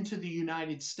into the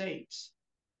United States.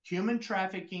 Human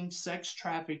trafficking, sex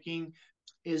trafficking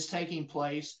is taking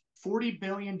place. $40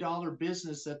 billion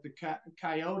business that the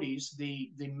coyotes,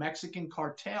 the Mexican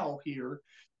cartel here,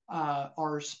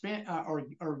 are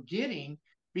getting,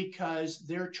 because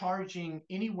they're charging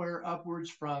anywhere upwards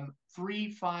from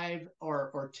 3, 5,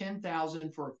 or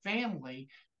 10,000 for a family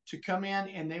to come in,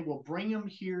 and they will bring them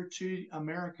here to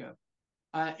America.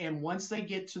 And once they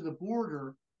get to the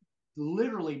border,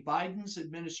 literally Biden's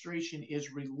administration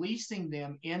is releasing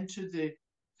them into the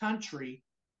country,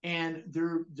 and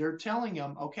they're telling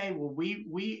them, okay, well,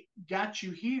 we got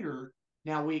you here,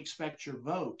 now we expect your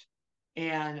vote.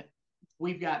 And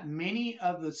we've got many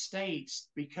of the states,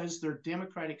 because they're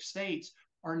Democratic states,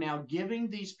 are now giving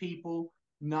these people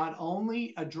not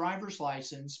only a driver's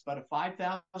license, but a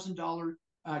 $5,000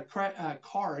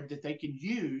 card that they can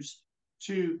use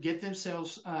to get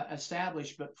themselves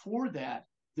established. But for that,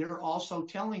 they're also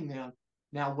telling them,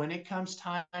 now, when it comes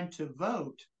time to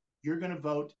vote, you're going to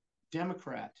vote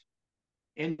Democrat.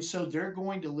 And so they're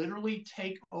going to literally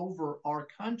take over our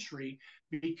country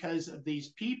because of these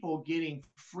people getting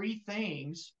free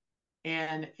things.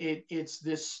 And it's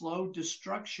this slow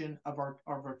destruction of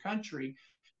our country.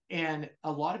 And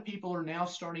a lot of people are now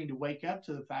starting to wake up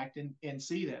to the fact and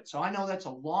see that. So I know that's a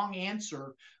long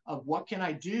answer of what can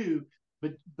I do,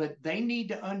 but they need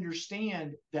to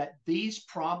understand that these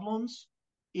problems,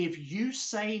 if you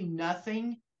say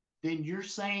nothing, then you're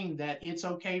saying that it's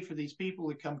okay for these people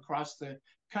to come across the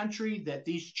country, that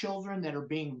these children that are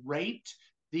being raped,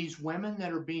 these women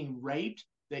that are being raped,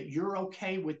 that you're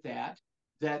okay with that,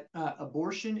 that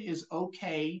abortion is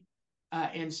okay,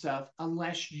 and stuff,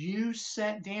 unless you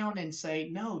sit down and say,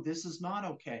 no, this is not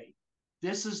okay.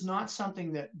 This is not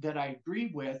something that I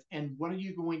agree with. And what are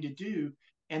you going to do?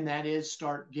 And that is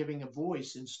start giving a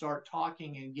voice and start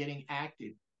talking and getting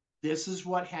active. This is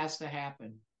what has to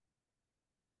happen.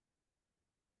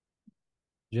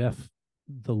 Jeff,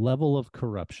 the level of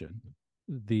corruption,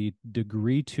 the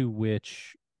degree to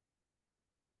which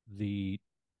the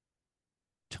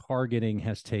targeting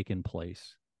has taken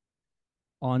place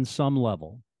on some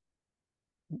level,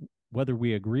 whether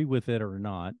we agree with it or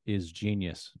not, is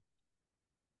genius.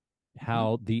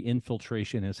 How the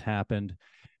infiltration has happened,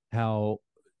 how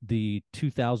the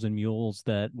 2,000 mules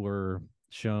that were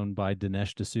shown by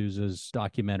Dinesh D'Souza's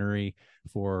documentary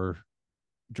for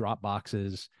drop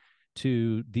boxes,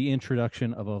 to the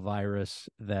introduction of a virus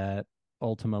that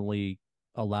ultimately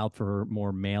allowed for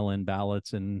more mail-in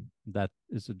ballots, and that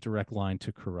is a direct line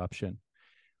to corruption.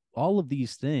 All of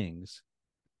these things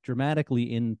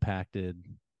dramatically impacted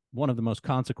one of the most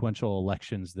consequential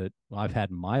elections that I've had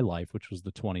in my life, which was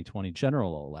the 2020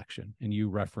 general election. And you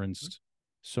referenced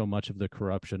so much of the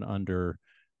corruption under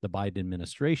the Biden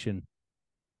administration.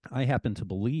 I happen to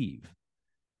believe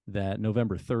that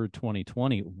November 3rd,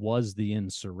 2020 was the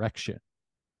insurrection,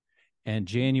 and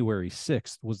January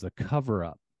 6th was the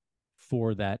cover-up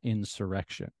for that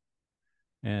insurrection.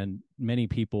 And many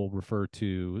people refer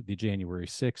to the January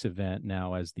 6th event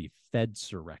now as the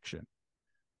Fedsurrection,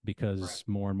 because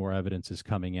more and more evidence is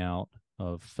coming out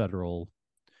of federal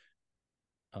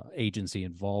agency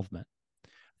involvement.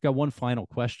 I've got one final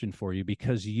question for you,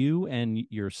 because you and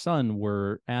your son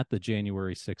were at the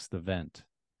January 6th event,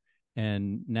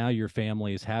 and now your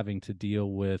family is having to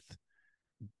deal with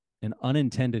an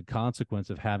unintended consequence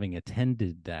of having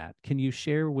attended that. Can you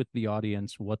share with the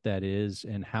audience what that is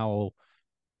and how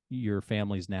your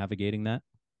family's navigating that?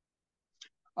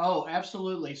 Oh,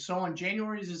 absolutely. So on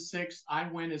January the 6th, I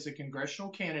went as a congressional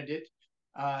candidate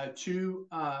to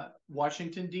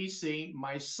Washington, D.C.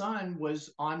 My son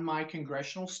was on my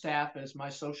congressional staff as my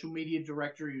social media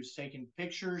director. He was taking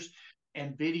pictures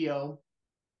and video.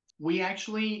 We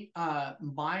actually,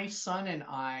 my son and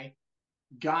I,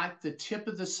 got the tip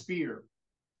of the spear.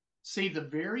 See, the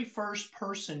very first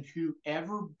person who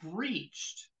ever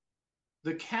breached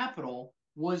the Capitol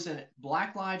was a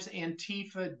Black Lives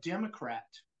Antifa Democrat.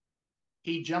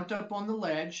 He jumped up on the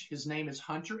ledge. His name is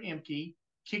Hunter Emke,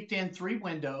 kicked in 3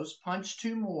 windows, punched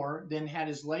 2 more, then had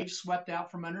his legs swept out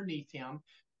from underneath him,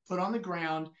 put on the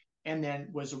ground, and then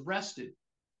was arrested.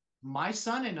 My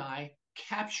son and I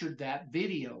captured that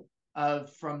video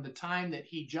of from the time that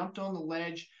he jumped on the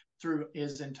ledge through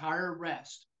his entire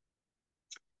arrest.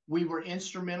 We were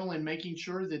instrumental in making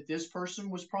sure that this person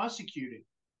was prosecuted.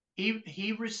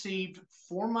 He received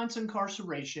 4 months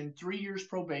incarceration, 3 years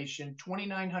probation,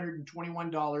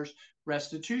 $2,921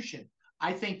 restitution.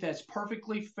 I think that's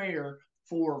perfectly fair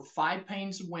for 5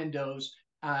 panes of windows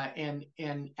and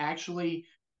actually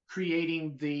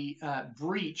creating the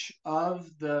breach of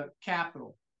the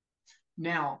Capitol.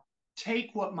 Now,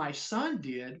 take what my son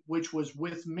did, which was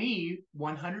with me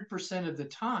 100% of the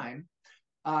time.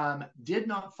 Did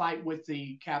not fight with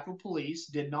the Capitol Police,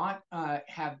 did not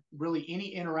have really any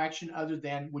interaction other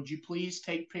than, would you please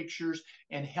take pictures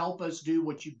and help us do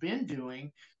what you've been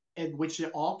doing, and which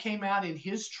it all came out in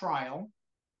his trial.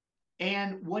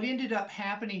 And what ended up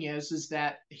happening is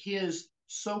that his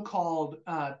so-called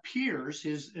peers,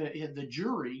 the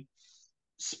jury,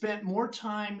 spent more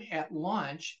time at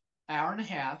lunch, hour and a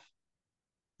half,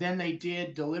 than they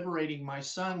did deliberating my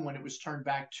son when it was turned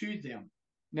back to them.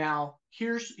 Now,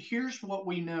 here's what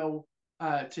we know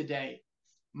today.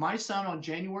 My son on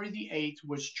January the 8th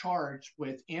was charged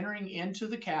with entering into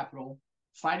the Capitol,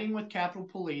 fighting with Capitol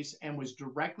Police, and was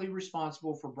directly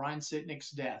responsible for Brian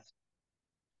Sicknick's death.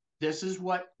 This is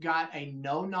what got a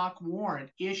no-knock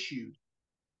warrant issued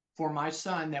for my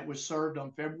son that was served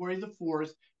on February the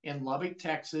 4th in Lubbock,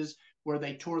 Texas, where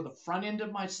they tore the front end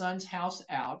of my son's house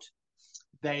out.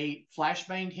 They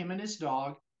flashbanged him and his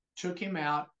dog, took him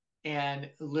out, and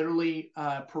literally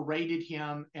paraded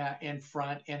him in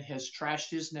front and has trashed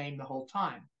his name the whole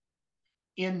time.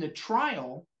 In the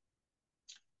trial,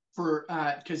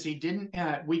 because he didn't,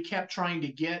 we kept trying to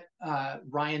get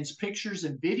Ryan's pictures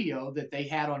and video that they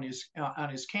had on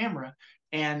his camera,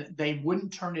 and they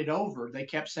wouldn't turn it over. They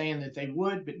kept saying that they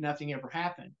would, but nothing ever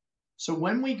happened. So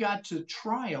when we got to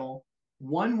trial,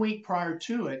 1 week prior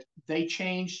to it, they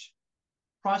changed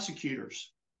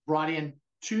prosecutors, brought in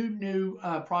 2 new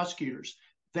prosecutors.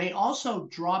 They also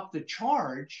dropped the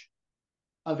charge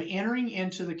of entering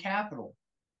into the Capitol.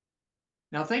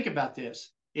 Now think about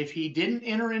this. If he didn't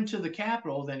enter into the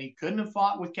Capitol, then he couldn't have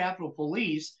fought with Capitol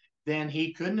Police. Then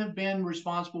he couldn't have been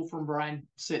responsible for Brian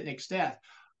Sicknick's death.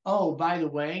 Oh, by the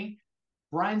way,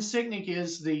 Brian Sicknick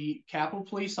is the Capitol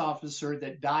Police officer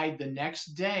that died the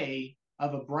next day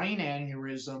of a brain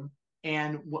aneurysm,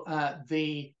 and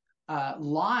the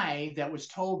lie that was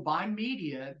told by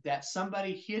media that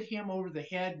somebody hit him over the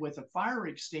head with a fire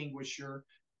extinguisher.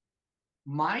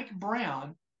 Mike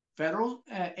Brown, federal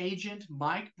agent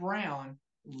Mike Brown,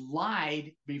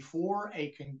 lied before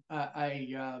a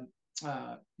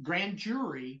grand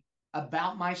jury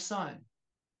about my son.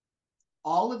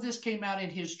 All of this came out in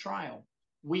his trial.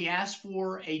 We asked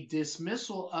for a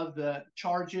dismissal of the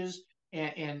charges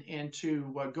and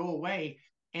to go away.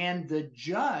 And the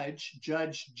judge,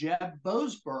 Judge Jeb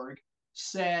Boasberg,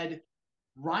 said,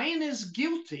 Ryan is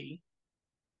guilty.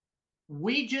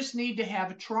 We just need to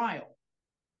have a trial.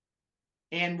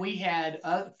 And we had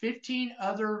 15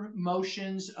 other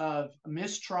motions of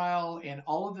mistrial and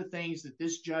all of the things that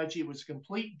this judge, it was a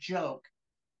complete joke.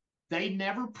 They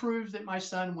never proved that my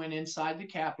son went inside the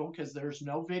Capitol because there's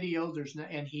no video,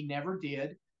 and he never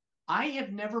did. I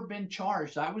have never been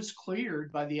charged. I was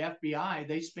cleared by the FBI.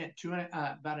 They spent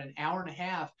about an hour and a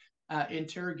half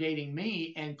interrogating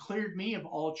me and cleared me of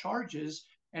all charges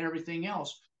and everything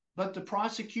else. But the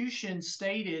prosecution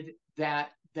stated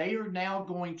that they are now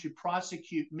going to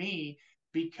prosecute me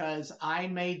because I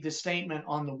made the statement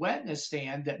on the witness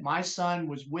stand that my son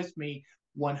was with me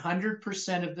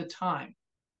 100% of the time.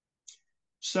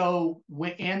 So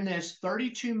in this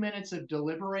 32 minutes of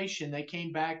deliberation, they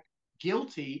came back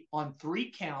guilty on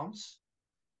 3 counts,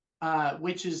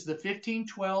 which is the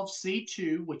 1512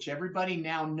 C2, which everybody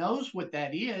now knows what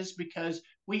that is because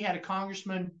we had a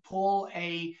congressman pull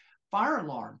a fire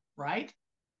alarm, right?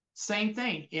 Same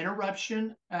thing,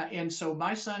 interruption. And so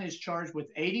my son is charged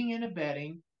with aiding and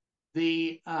abetting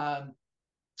the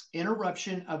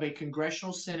interruption of a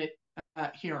congressional Senate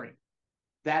hearing.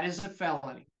 That is a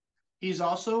felony. He's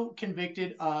also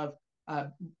convicted of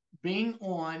being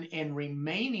on and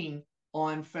remaining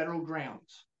on federal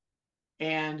grounds,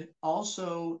 and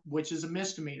also, which is a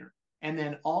misdemeanor, and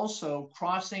then also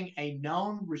crossing a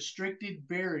known restricted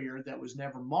barrier that was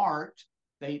never marked.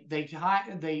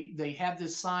 They have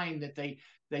this sign that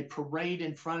they parade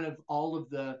in front of all of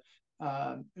the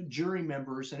jury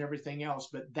members and everything else,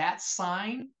 but that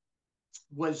sign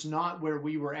was not where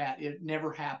we were at. It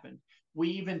never happened. We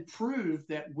even proved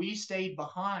that we stayed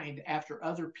behind after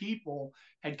other people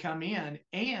had come in.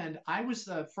 And I was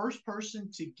the first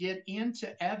person to get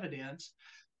into evidence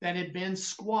that had been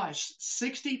squashed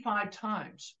 65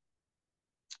 times,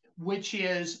 which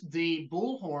is the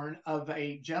bullhorn of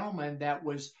a gentleman that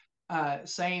was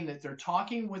saying that they're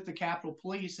talking with the Capitol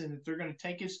Police and that they're going to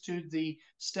take us to the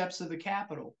steps of the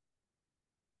Capitol.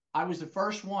 I was the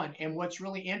first one. And what's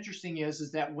really interesting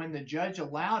is that when the judge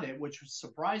allowed it, which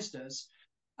surprised us,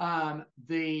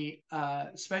 the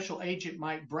special agent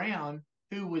Mike Brown,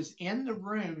 who was in the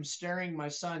room staring my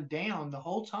son down the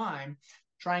whole time,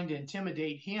 trying to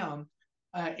intimidate him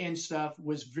and stuff,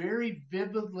 was very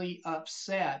vividly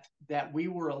upset that we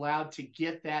were allowed to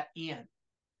get that in.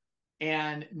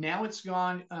 And now it's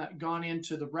gone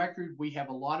into the record. We have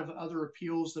a lot of other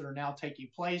appeals that are now taking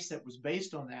place that was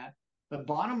based on that. The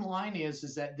bottom line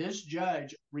is that this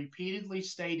judge repeatedly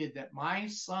stated that my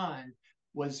son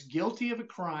was guilty of a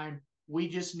crime. We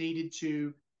just needed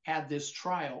to have this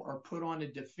trial or put on a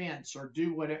defense or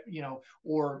do whatever,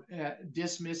 or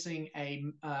dismissing a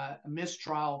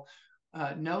mistrial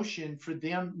notion for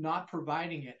them not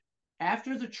providing it.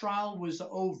 After the trial was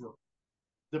over,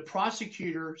 the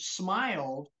prosecutor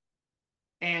smiled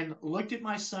and looked at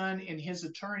my son and his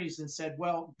attorneys and said,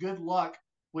 well, good luck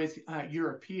with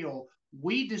your appeal.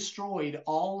 We destroyed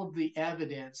all of the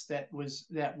evidence that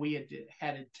we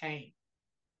had obtained.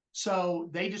 So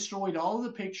they destroyed all of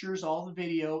the pictures, all the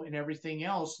video, and everything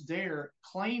else there,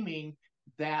 claiming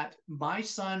that my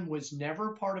son was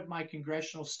never part of my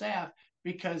congressional staff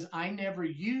because I never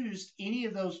used any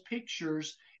of those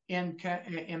pictures in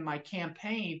my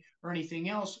campaign or anything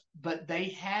else, but they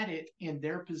had it in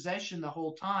their possession the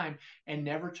whole time and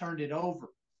never turned it over.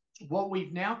 What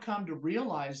we've now come to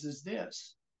realize is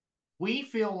this. We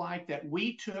feel like that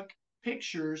we took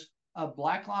pictures of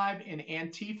Black Lives and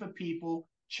Antifa people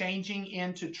changing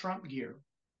into Trump gear.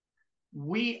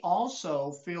 We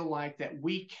also feel like that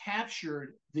we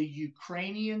captured the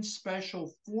Ukrainian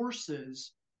special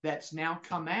forces that's now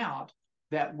come out,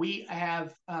 that we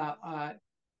have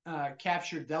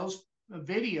captured those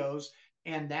videos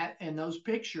and those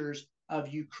pictures of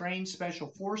Ukraine special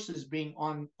forces being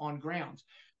on grounds.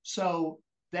 So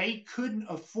they couldn't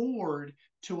afford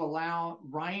to allow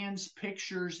Ryan's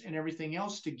pictures and everything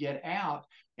else to get out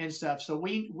and stuff. So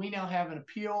we now have an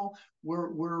appeal.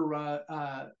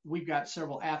 We've got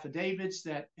several affidavits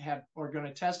that are going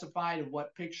to testify to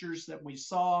what pictures that we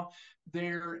saw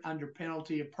there under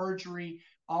penalty of perjury.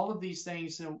 All of these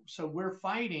things. So we're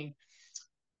fighting.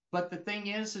 But the thing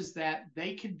is that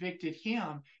they convicted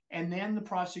him. And then the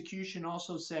prosecution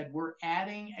also said, we're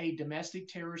adding a domestic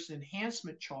terrorist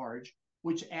enhancement charge,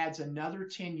 which adds another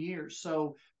 10 years.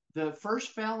 So the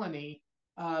first felony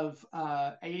of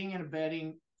aiding and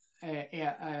abetting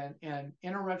an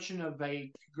interruption of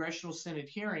a congressional Senate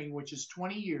hearing, which is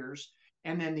 20 years.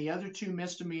 And then the other two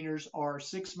misdemeanors are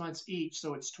 6 months each.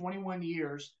 So it's 21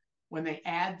 years. When they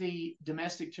add the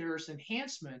domestic terrorist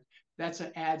enhancement,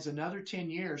 adds another 10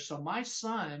 years. So my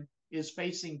son is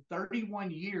facing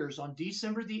 31 years on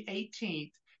December the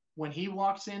 18th. When he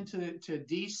walks into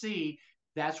DC,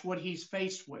 that's what he's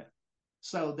faced with.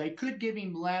 So they could give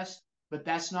him less, but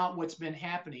that's not what's been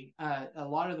happening. A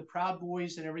lot of the Proud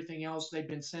Boys and everything else, they've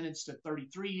been sentenced to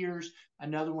 33 years,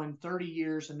 another one 30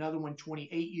 years, another one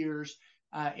 28 years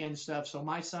and stuff. So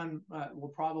my son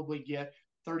will probably get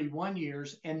 31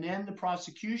 years. And then the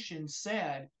prosecution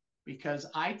said, because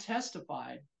I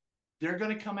testified, they're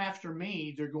going to come after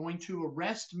me. They're going to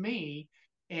arrest me,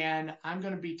 and I'm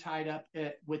going to be tied up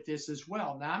with this as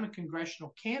well. Now, I'm a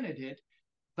congressional candidate,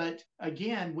 but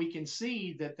again, we can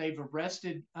see that they've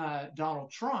arrested Donald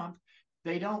Trump.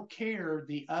 They don't care.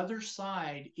 The other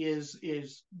side is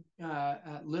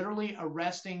literally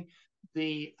arresting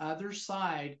the other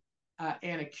side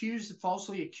and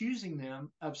falsely accusing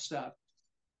them of stuff.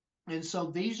 And so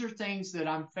these are things that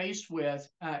I'm faced with,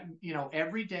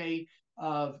 every day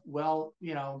of,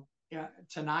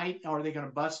 tonight, are they going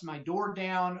to bust my door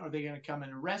down? Are they going to come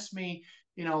and arrest me?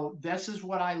 This is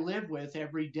what I live with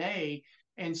every day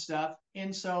and stuff.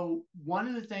 And so one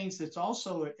of the things that's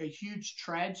also a huge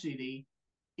tragedy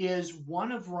is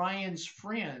one of Ryan's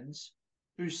friends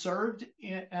who served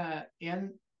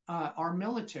in our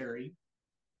military,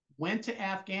 went to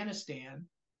Afghanistan,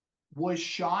 was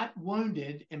shot,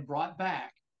 wounded, and brought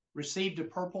back, received a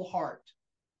Purple Heart.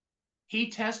 He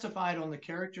testified on the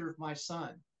character of my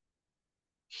son.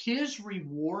 His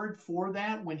reward for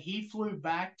that, when he flew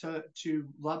back to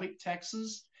Lubbock,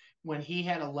 Texas, when he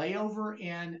had a layover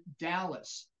in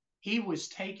Dallas, he was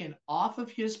taken off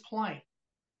of his plane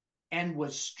and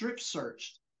was strip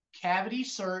searched, cavity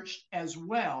searched as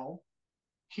well.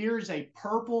 Here's a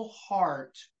Purple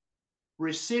Heart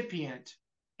recipient.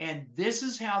 And this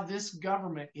is how this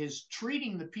government is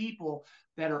treating the people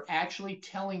that are actually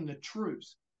telling the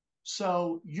truth.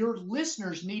 So your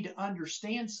listeners need to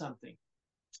understand something.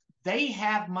 They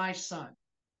have my son.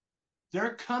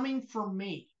 They're coming for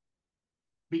me.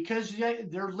 because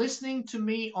they're listening to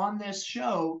me on this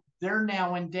show, they're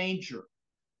now in danger.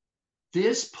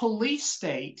 This police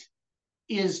state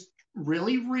is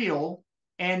really real,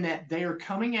 and that they are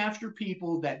coming after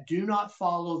people that do not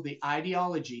follow the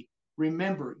ideology.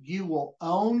 Remember, you will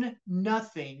own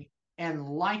nothing and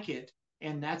like it.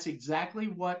 And that's exactly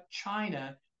what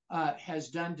China has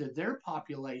done to their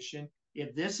population.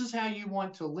 If this is how you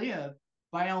want to live,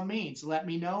 by all means, let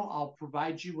me know. I'll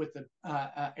provide you with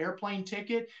an airplane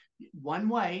ticket. One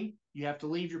way, you have to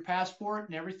leave your passport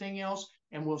and everything else,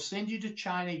 and we'll send you to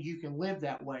China. You can live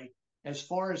that way. As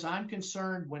far as I'm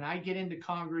concerned, when I get into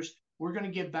Congress, we're going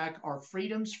to give back our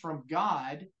freedoms from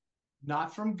God,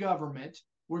 not from government.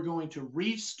 We're going to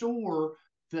restore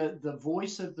the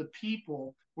voice of the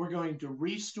people. We're going to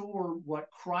restore what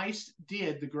Christ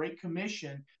did, the Great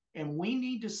Commission. And we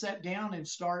need to sit down and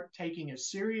start taking a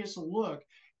serious look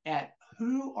at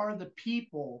who are the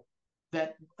people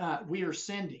that we are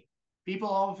sending.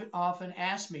 People often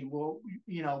ask me, well,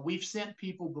 we've sent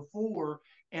people before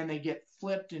and they get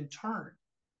flipped and turned.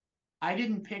 I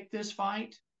didn't pick this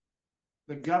fight.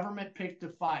 The government picked the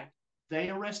fight. They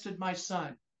arrested my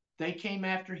son. They came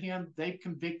after him. They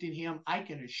convicted him. I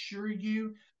can assure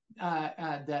you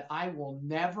that I will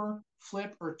never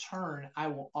flip or turn. I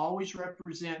will always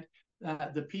represent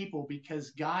the people, because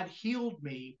God healed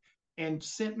me and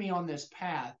sent me on this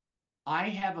path. I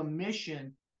have a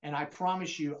mission, and I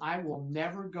promise you, I will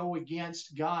never go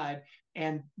against God.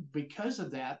 And because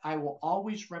of that, I will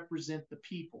always represent the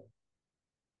people.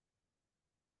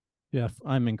 Jeff,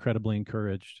 I'm incredibly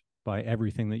encouraged by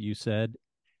everything that you said.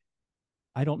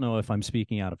 I don't know if I'm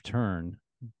speaking out of turn,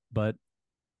 but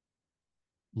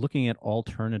looking at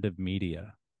alternative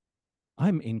media,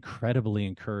 I'm incredibly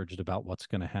encouraged about what's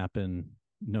going to happen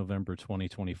November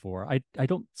 2024. I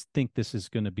don't think this is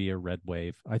going to be a red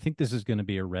wave. I think this is going to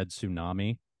be a red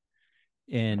tsunami.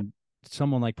 And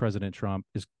someone like President Trump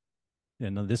is,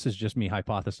 and this is just me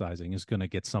hypothesizing, is going to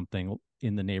get something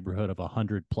in the neighborhood of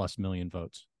 100+ million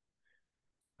votes.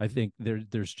 I think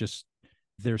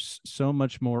there's so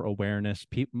much more awareness.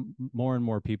 More and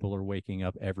more people are waking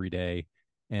up every day,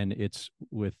 and it's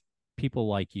with people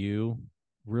like you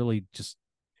really just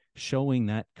showing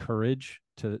that courage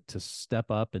to step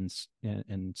up and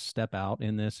step out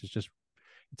in this.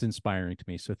 It's inspiring to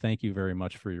me. So thank you very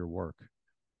much for your work.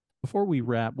 Before we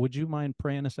wrap, would you mind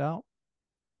praying us out?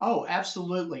 Oh,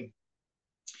 absolutely.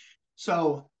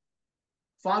 So,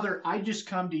 Father, I just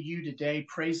come to you today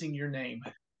praising your name.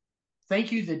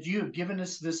 Thank you that you have given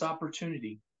us this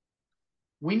opportunity.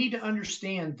 We need to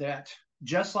understand that,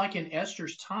 just like in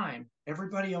Esther's time,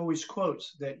 everybody always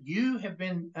quotes that you have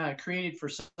been created for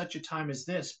such a time as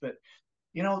this. But,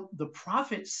 the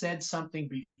prophet said something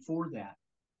before that,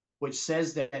 which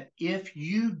says that if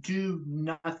you do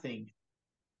nothing,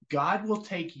 God will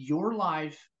take your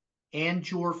life and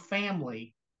your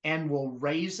family and will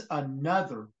raise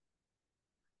another.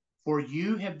 For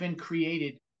you have been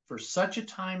created for such a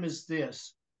time as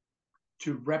this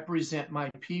to represent my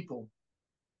people.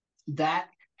 That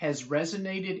has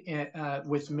resonated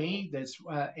with me.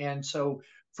 And so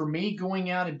for me, going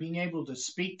out and being able to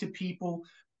speak to people,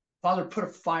 Father, put a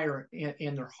fire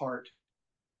in their heart,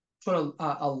 put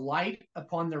a light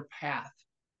upon their path.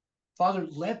 Father,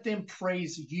 let them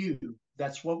praise you.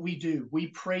 That's what we do. We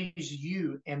praise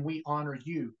you and we honor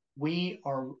you. We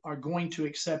are going to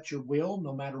accept your will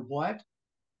no matter what.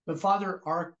 But Father,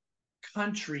 our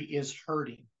country is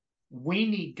hurting. We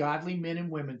need godly men and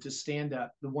women to stand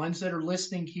up. The ones that are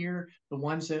listening here, the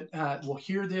ones that will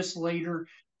hear this later,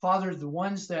 Father, the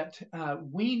ones that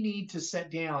we need to sit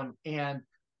down. And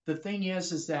the thing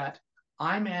is that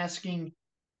I'm asking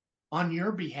on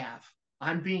your behalf.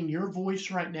 I'm being your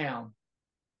voice right now.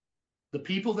 The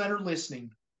people that are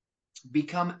listening,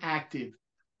 become active,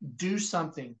 do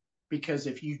something, because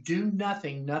if you do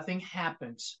nothing, nothing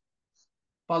happens.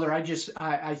 Father,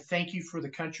 I thank you for the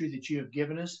country that you have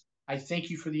given us. I thank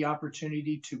you for the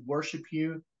opportunity to worship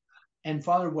you. And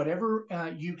Father, whatever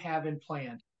you have in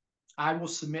plan, I will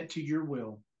submit to your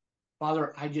will.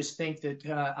 Father, I just think that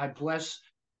I bless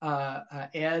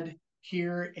Ed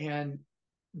here and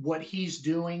what he's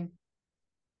doing.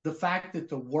 The fact that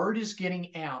the word is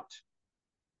getting out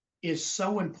is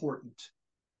so important.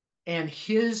 And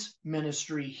his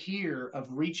ministry here of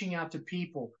reaching out to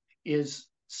people is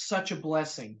such a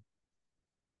blessing.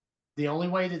 The only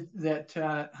way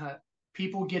that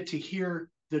people get to hear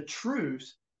the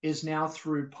truth is now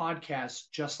through podcasts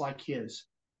just like his.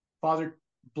 Father,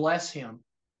 bless him.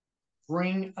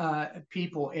 Bring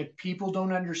people. If people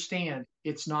don't understand,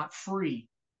 it's not free.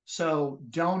 So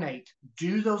donate.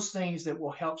 Do those things that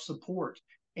will help support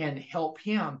and help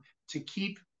him to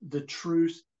keep the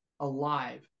truth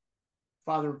alive.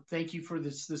 Father, thank you for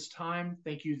this time.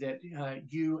 Thank you that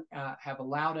you have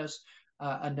allowed us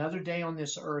another day on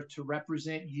this earth to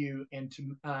represent you and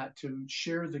to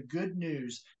share the good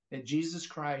news that Jesus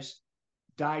Christ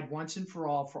died once and for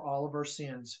all of our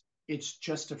sins. It's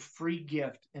just a free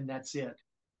gift, and that's it.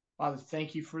 Father,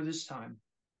 thank you for this time.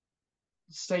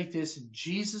 State this in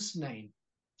Jesus' name.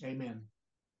 Amen.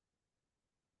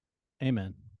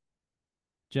 Amen.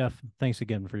 Jeff, thanks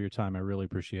again for your time. I really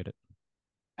appreciate it.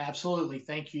 Absolutely.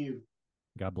 Thank you.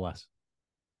 God bless.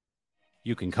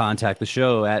 You can contact the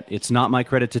show at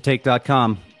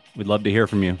itsnotmycredittotake.com. We'd love to hear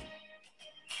from you.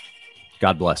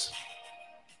 God bless.